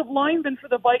offensive lineman for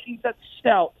the Vikings that's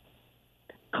stout.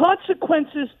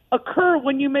 Consequences occur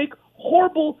when you make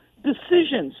horrible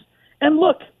decisions. And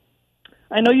look,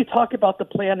 I know you talk about the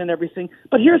plan and everything,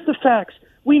 but here's the facts.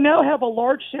 We now have a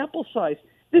large sample size.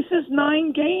 This is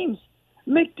 9 games.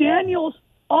 McDaniels'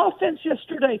 offense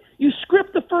yesterday, you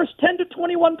script the first 10 to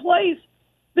 21 plays.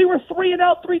 They were 3 and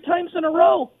out 3 times in a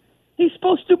row. He's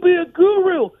supposed to be a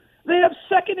guru. They have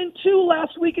 2nd and 2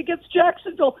 last week against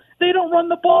Jacksonville. They don't run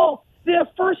the ball. They have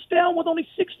first down with only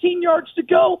 16 yards to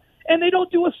go, and they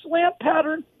don't do a slant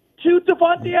pattern to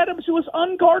Devontae Adams, who is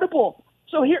unguardable.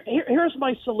 So here's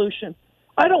my solution.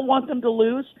 I don't want them to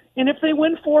lose, and if they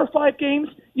win 4 or 5 games,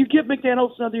 you give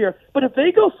McDaniels another year. But if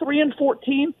they go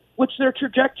 3-14, which their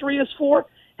trajectory is for,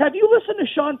 have you listened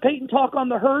to Sean Payton talk on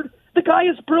the Herd? The guy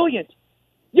is brilliant.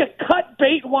 You cut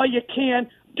bait while you can,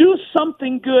 do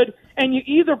something good, and you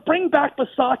either bring back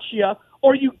Bisaccia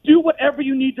or you do whatever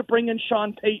you need to bring in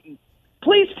Sean Payton.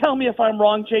 Please tell me if I'm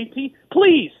wrong, JT.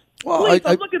 Please. Well, Please,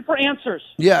 I'm looking for answers.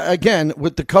 Yeah, again,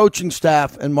 with the coaching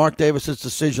staff and Mark Davis's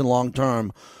decision long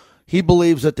term, he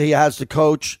believes that he has the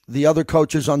coach, the other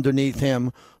coaches underneath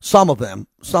him, some of them,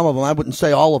 I wouldn't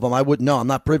say all of them, I wouldn't know, I'm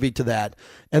not privy to that,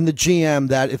 and the GM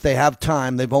that if they have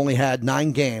time, they've only had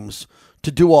 9 games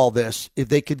to do all this, if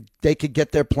they could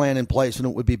get their plan in place and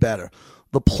it would be better.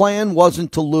 The plan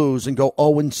wasn't to lose and go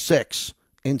 0-6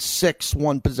 in 6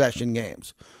 one-possession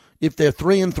games. If they're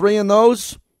 3-3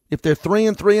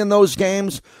 in those,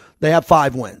 games, they have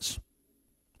 5 wins.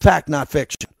 Fact, not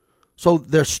fiction. So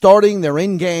they're starting, they're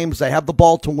in games, they have the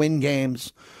ball to win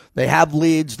games, they have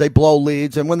leads, they blow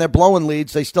leads, and when they're blowing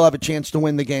leads, they still have a chance to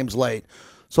win the games late.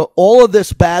 So all of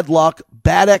this bad luck,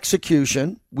 bad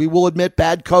execution, we will admit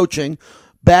bad coaching,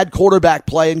 bad quarterback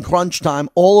play in crunch time,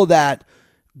 all of that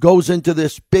goes into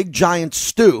this big giant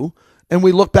stew, and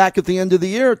we look back at the end of the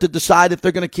year to decide if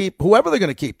they're going to keep whoever they're going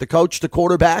to keep, the coach, the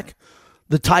quarterback,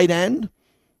 the tight end,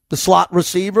 the slot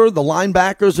receiver, the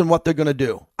linebackers, and what they're going to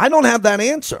do. I don't have that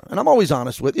answer, and I'm always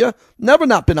honest with you. Never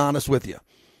not been honest with you.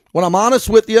 When I'm honest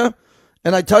with you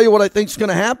and I tell you what I think is going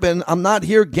to happen, I'm not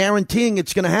here guaranteeing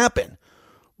it's going to happen.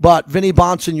 But Vinny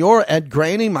Bonsignore, Ed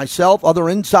Graney, myself, other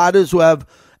insiders who have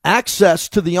access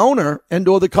to the owner and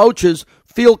or the coaches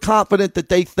feel confident that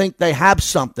they think they have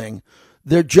something.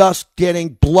 They're just getting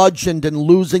bludgeoned and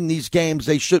losing these games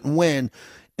they shouldn't win.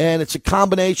 And it's a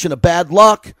combination of bad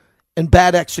luck and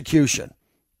bad execution.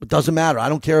 It doesn't matter. I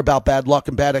don't care about bad luck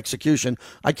and bad execution.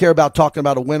 I care about talking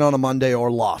about a win on a Monday or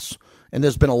a loss. And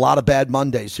there's been a lot of bad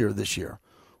Mondays here this year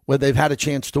where they've had a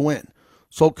chance to win.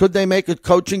 So could they make a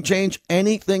coaching change?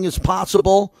 Anything is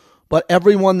possible. But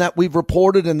everyone that we've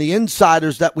reported and the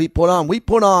insiders that we put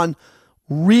on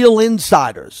real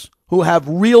insiders who have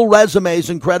real resumes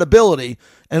and credibility.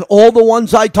 And all the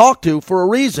ones I talk to for a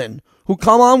reason who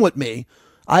come on with me,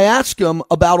 I ask them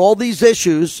about all these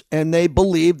issues, and they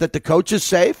believe that the coach is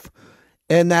safe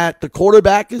and that the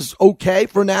quarterback is okay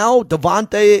for now.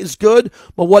 Devontae is good.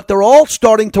 But what they're all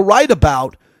starting to write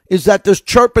about is that there's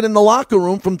chirping in the locker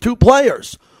room from 2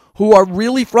 players who are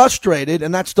really frustrated,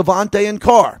 and that's Devontae and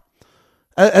Carr.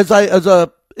 As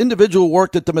a individual who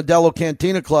worked at the Modelo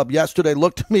Cantina Club yesterday,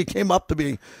 looked at me, came up to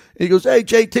me. He goes, "Hey,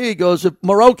 JT," he goes, "if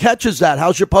Moreau catches that,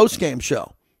 how's your post-game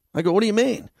show?" I go, "What do you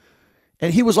mean?"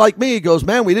 And he was like me. He goes,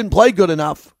 man, we didn't play good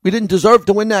enough. We didn't deserve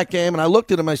to win that game. And I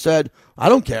looked at him. I said, I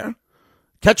don't care.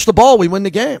 Catch the ball. We win the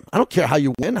game. I don't care how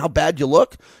you win, how bad you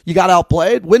look. You got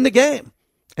outplayed. Win the game.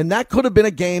 And that could have been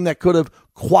a game that could have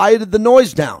quieted the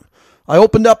noise down. I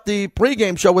opened up the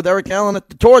pregame show with Eric Allen at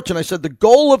the Torch, and I said the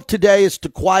goal of today is to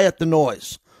quiet the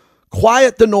noise.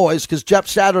 Quiet the noise, because Jeff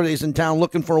Saturday's in town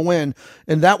looking for a win,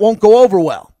 and that won't go over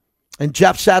well. And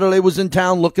Jeff Saturday was in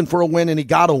town looking for a win, and he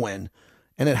got a win,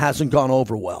 and it hasn't gone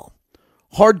over well.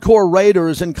 Hardcore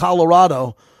Raiders in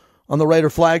Colorado on the Raider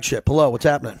flagship. Hello, what's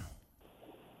happening?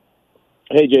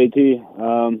 Hey, JT.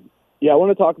 I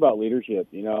want to talk about leadership.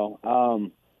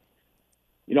 I'm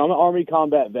an Army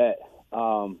combat vet.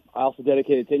 I also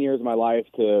dedicated 10 years of my life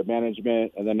to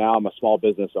management, and then now I'm a small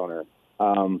business owner.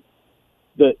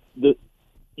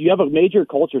 You have a major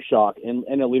culture shock in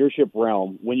a leadership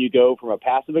realm when you go from a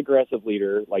passive-aggressive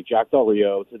leader like Jack Del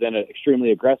Rio to then an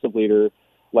extremely aggressive leader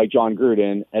like John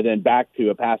Gruden, and then back to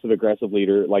a passive-aggressive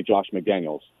leader like Josh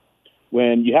McDaniels.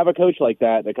 When you have a coach like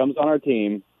that comes on our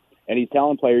team and he's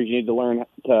telling players you need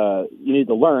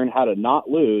to learn how to not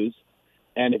lose,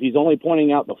 and if he's only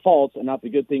pointing out the faults and not the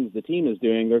good things the team is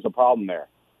doing, there's a problem there.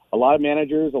 A lot of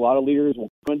managers, a lot of leaders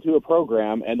will come into a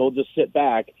program and they'll just sit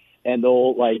back and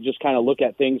they'll just kind of look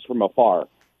at things from afar.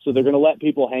 So they're going to let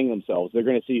people hang themselves. They're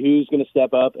going to see who's going to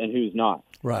step up and who's not.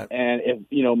 Right. And if,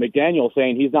 McDaniel's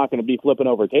saying he's not going to be flipping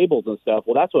over tables and stuff,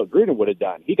 well, that's what Gruden would have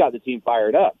done. He got the team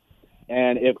fired up.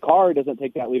 And if Carr doesn't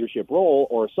take that leadership role,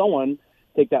 or someone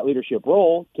take that leadership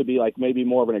role to be maybe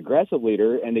more of an aggressive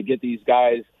leader and to get these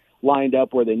guys lined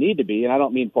up where they need to be, and I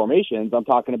don't mean formations, I'm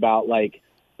talking about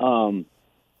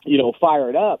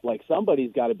fired up,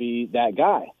 somebody's got to be that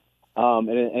guy.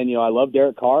 I love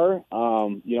Derek Carr.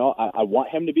 I want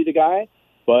him to be the guy,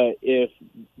 but if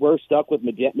we're stuck with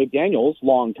McDaniels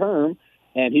long term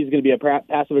and he's going to be a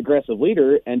passive aggressive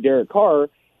leader and Derek Carr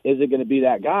isn't going to be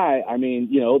that guy,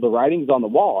 the writing's on the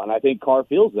wall, and I think Carr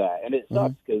feels that, and it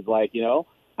sucks because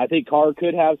I think Carr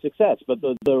could have success, but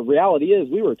the reality is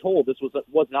we were told this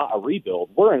was not a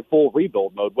rebuild. We're in full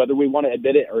rebuild mode, whether we want to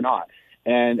admit it or not.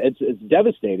 And it's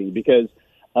devastating because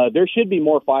there should be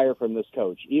more fire from this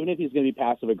coach, even if he's going to be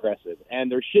passive-aggressive.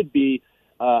 And there should be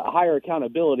a higher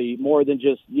accountability more than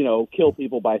just, kill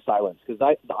people by silence.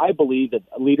 Because I believe that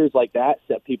leaders like that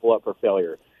set people up for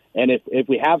failure. And if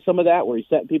we have some of that where he's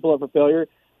setting people up for failure,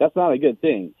 that's not a good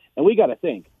thing. And we got to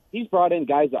think. He's brought in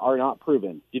guys that are not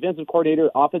proven. Defensive coordinator,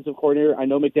 offensive coordinator. I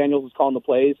know McDaniels was calling the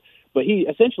plays, but he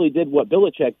essentially did what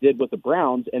Belichick did with the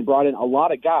Browns and brought in a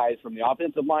lot of guys from the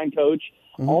offensive line coach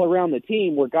all around the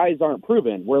team where guys aren't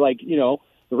proven. Where the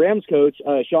Rams coach,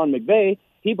 Sean McVay,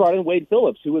 he brought in Wade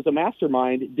Phillips, who was a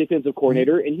mastermind defensive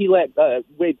coordinator, and he let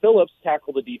Wade Phillips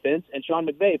tackle the defense, and Sean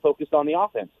McVay focused on the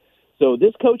offense. So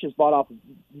this coach has bought off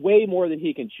way more than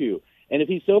he can chew. And if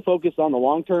he's so focused on the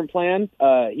long-term plan,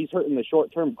 he's hurting the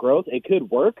short-term growth. It could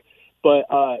work, but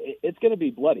it's going to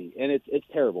be bloody, and it's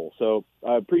terrible. So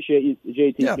I appreciate you,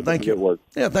 JT. Yeah, thank you. Good work.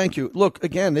 Yeah, thank you. Look,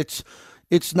 again, it's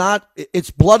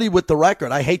bloody with the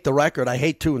record. I hate the record. I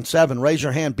hate 2-7. Raise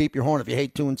your hand, beep your horn if you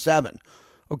hate 2-7.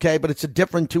 Okay, but it's a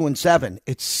different 2-7.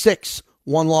 It's 6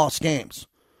 one-loss games,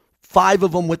 5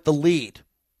 of them with the lead.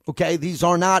 Okay, these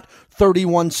are not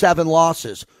 31-7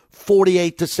 losses,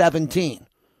 48-17.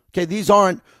 Okay, these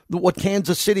aren't what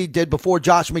Kansas City did before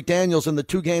Josh McDaniels in the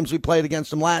 2 games we played against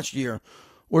them last year,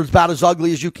 where it's about as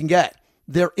ugly as you can get.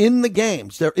 They're in the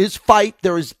games. There is fight.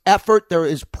 There is effort. There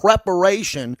is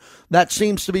preparation that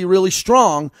seems to be really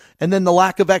strong. And then the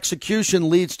lack of execution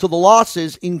leads to the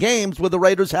losses in games where the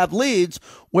Raiders have leads,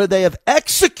 where they have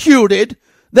executed.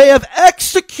 They have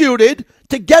executed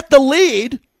to get the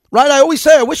lead. Right? I always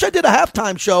say, I wish I did a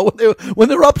halftime show when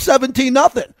they're up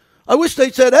 17-0. I wish they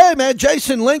said, hey, man,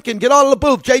 Jason Lincoln, get out of the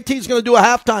booth. JT's going to do a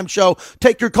halftime show.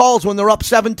 Take your calls when they're up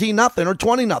 17-0 or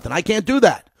 20-0. I can't do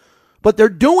that. But they're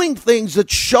doing things that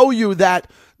show you that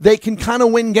they can kind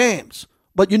of win games.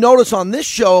 But you notice on this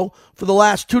show, for the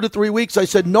last 2 to 3 weeks, I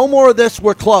said, no more of this,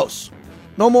 we're close.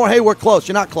 No more, hey, we're close.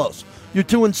 You're not close. You're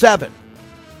 2-7.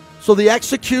 So the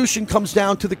execution comes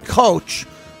down to the coach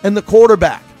and the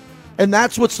quarterback. And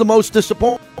that's what's the most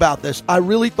disappointing about this. I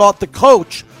really thought the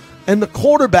coach and the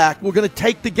quarterback were going to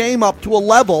take the game up to a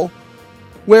level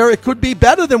where it could be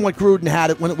better than what Gruden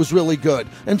had it when it was really good.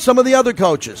 And some of the other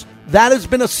coaches. That has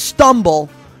been a stumble,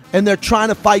 and they're trying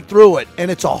to fight through it. And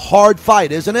it's a hard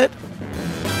fight, isn't it?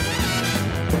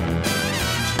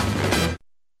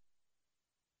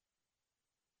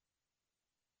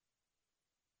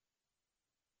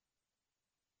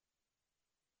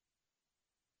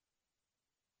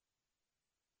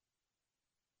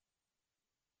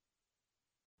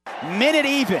 Minute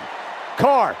even.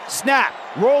 Carr, snap,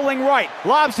 rolling right,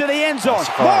 lobs to the end zone.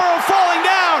 Morrow falling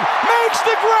down, makes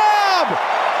the grab!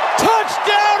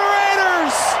 Touchdown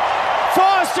Raiders!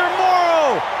 Foster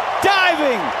Morrow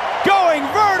diving, going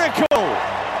vertical.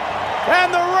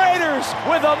 And the Raiders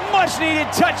with a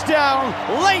much-needed touchdown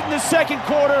late in the second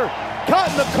quarter,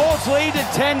 cutting the Colts lead to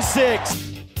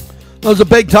 10-6. That was a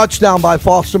big touchdown by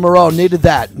Foster Moreau. Needed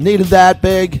that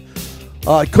big.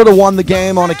 Could have won the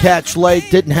game on a catch late.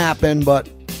 Didn't happen, but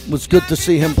it was good to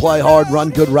see him play hard, run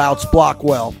good routes, block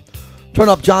well. Turn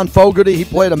up John Fogerty. He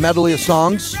played a medley of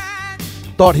songs.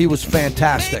 Thought he was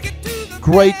fantastic.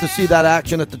 Great to see that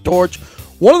action at the Torch.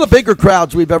 One of the bigger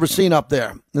crowds we've ever seen up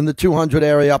there in the 200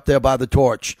 area up there by the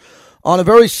Torch. On a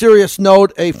very serious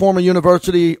note, a former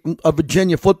University of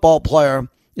Virginia football player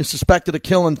is suspected of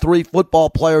killing 3 football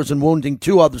players and wounding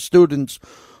 2 other students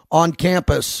on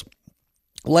campus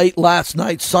late last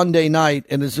night, Sunday night,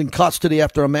 and is in custody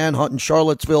after a manhunt in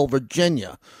Charlottesville,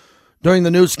 Virginia. During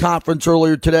the news conference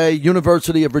earlier today,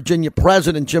 University of Virginia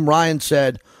President Jim Ryan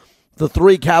said the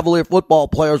 3 Cavalier football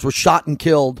players were shot and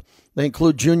killed. They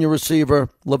include junior receiver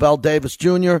Lavelle Davis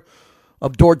Jr.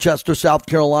 of Dorchester, South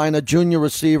Carolina, junior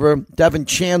receiver Devin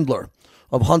Chandler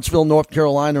of Huntsville, North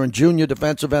Carolina, and junior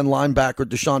defensive end linebacker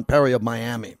Deshaun Perry of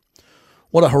Miami.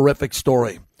 What a horrific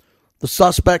story. The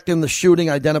suspect in the shooting,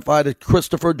 identified as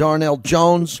Christopher Darnell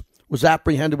Jones, was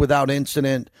apprehended without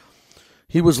incident.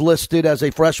 He was listed as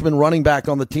a freshman running back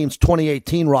on the team's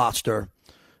 2018 roster,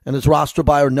 and his roster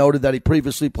buyer noted that he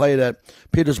previously played at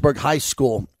Petersburg High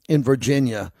School in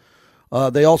Virginia.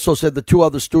 They also said the 2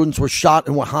 other students were shot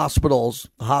and were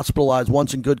hospitalized,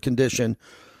 once in good condition,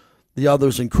 the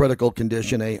others in critical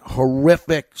condition. A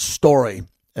horrific story,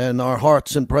 and our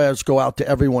hearts and prayers go out to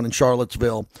everyone in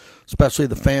Charlottesville, especially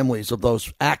the families of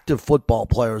those active football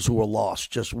players who were lost.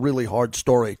 Just really hard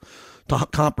story to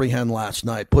comprehend last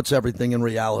night. Puts everything in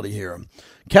reality here.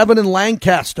 Kevin in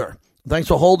Lancaster. Thanks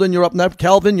for holding. You're up next.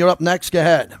 Kelvin, you're up next. Go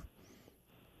ahead.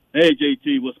 Hey,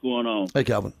 JT, what's going on? Hey,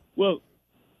 Kelvin.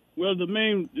 Well, the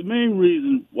main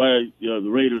reason why the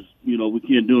Raiders, we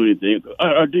can't do anything,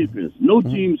 our defense. No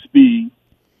team speed.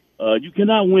 You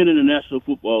cannot win in the National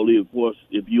Football League, of course,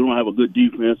 if you don't have a good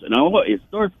defense. And it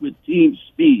starts with team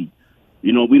speed.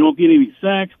 We don't get any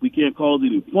sacks. We can't cause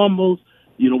any fumbles.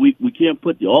 We can't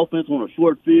put the offense on a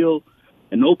short field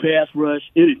and no pass rush,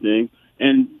 anything.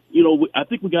 And, I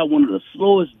think we got one of the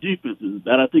slowest defenses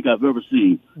that I think I've ever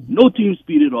seen. No team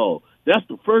speed at all. That's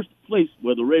the first place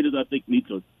where the Raiders, I think, need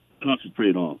to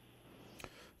concentrate on.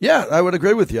 Yeah, I would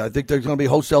agree with you. I think there's going to be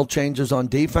wholesale changes on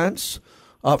defense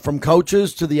from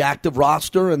coaches to the active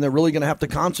roster, and they're really going to have to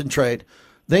concentrate.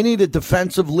 They need a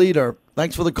defensive leader,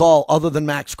 thanks for the call, other than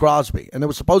Max Crosby. And it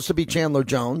was supposed to be Chandler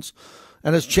Jones.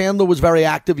 And as Chandler was very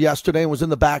active yesterday and was in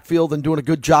the backfield and doing a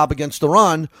good job against the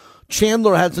run,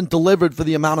 Chandler hasn't delivered for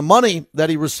the amount of money that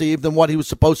he received and what he was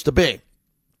supposed to be.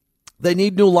 They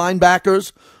need new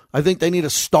linebackers. I think they need a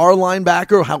star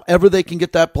linebacker, however they can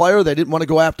get that player. They didn't want to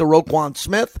go after Roquan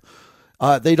Smith.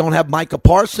 They don't have Micah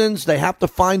Parsons. They have to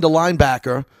find a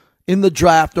linebacker in the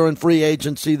draft or in free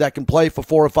agency that can play for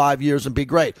 4 or 5 years and be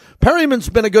great. Perryman's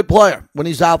been a good player when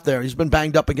he's out there. He's been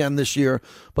banged up again this year,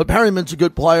 but Perryman's a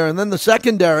good player. And then the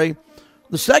secondary,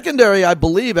 I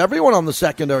believe everyone on the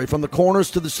secondary, from the corners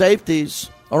to the safeties,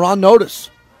 are on notice.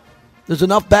 There's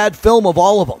enough bad film of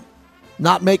all of them.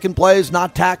 Not making plays,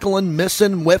 not tackling,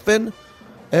 missing, whiffing,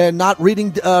 and not reading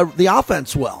the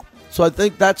offense well. So I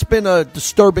think that's been a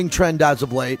disturbing trend as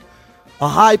of late. A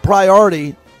high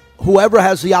priority, whoever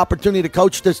has the opportunity to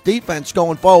coach this defense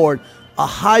going forward, a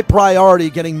high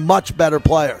priority getting much better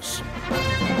players.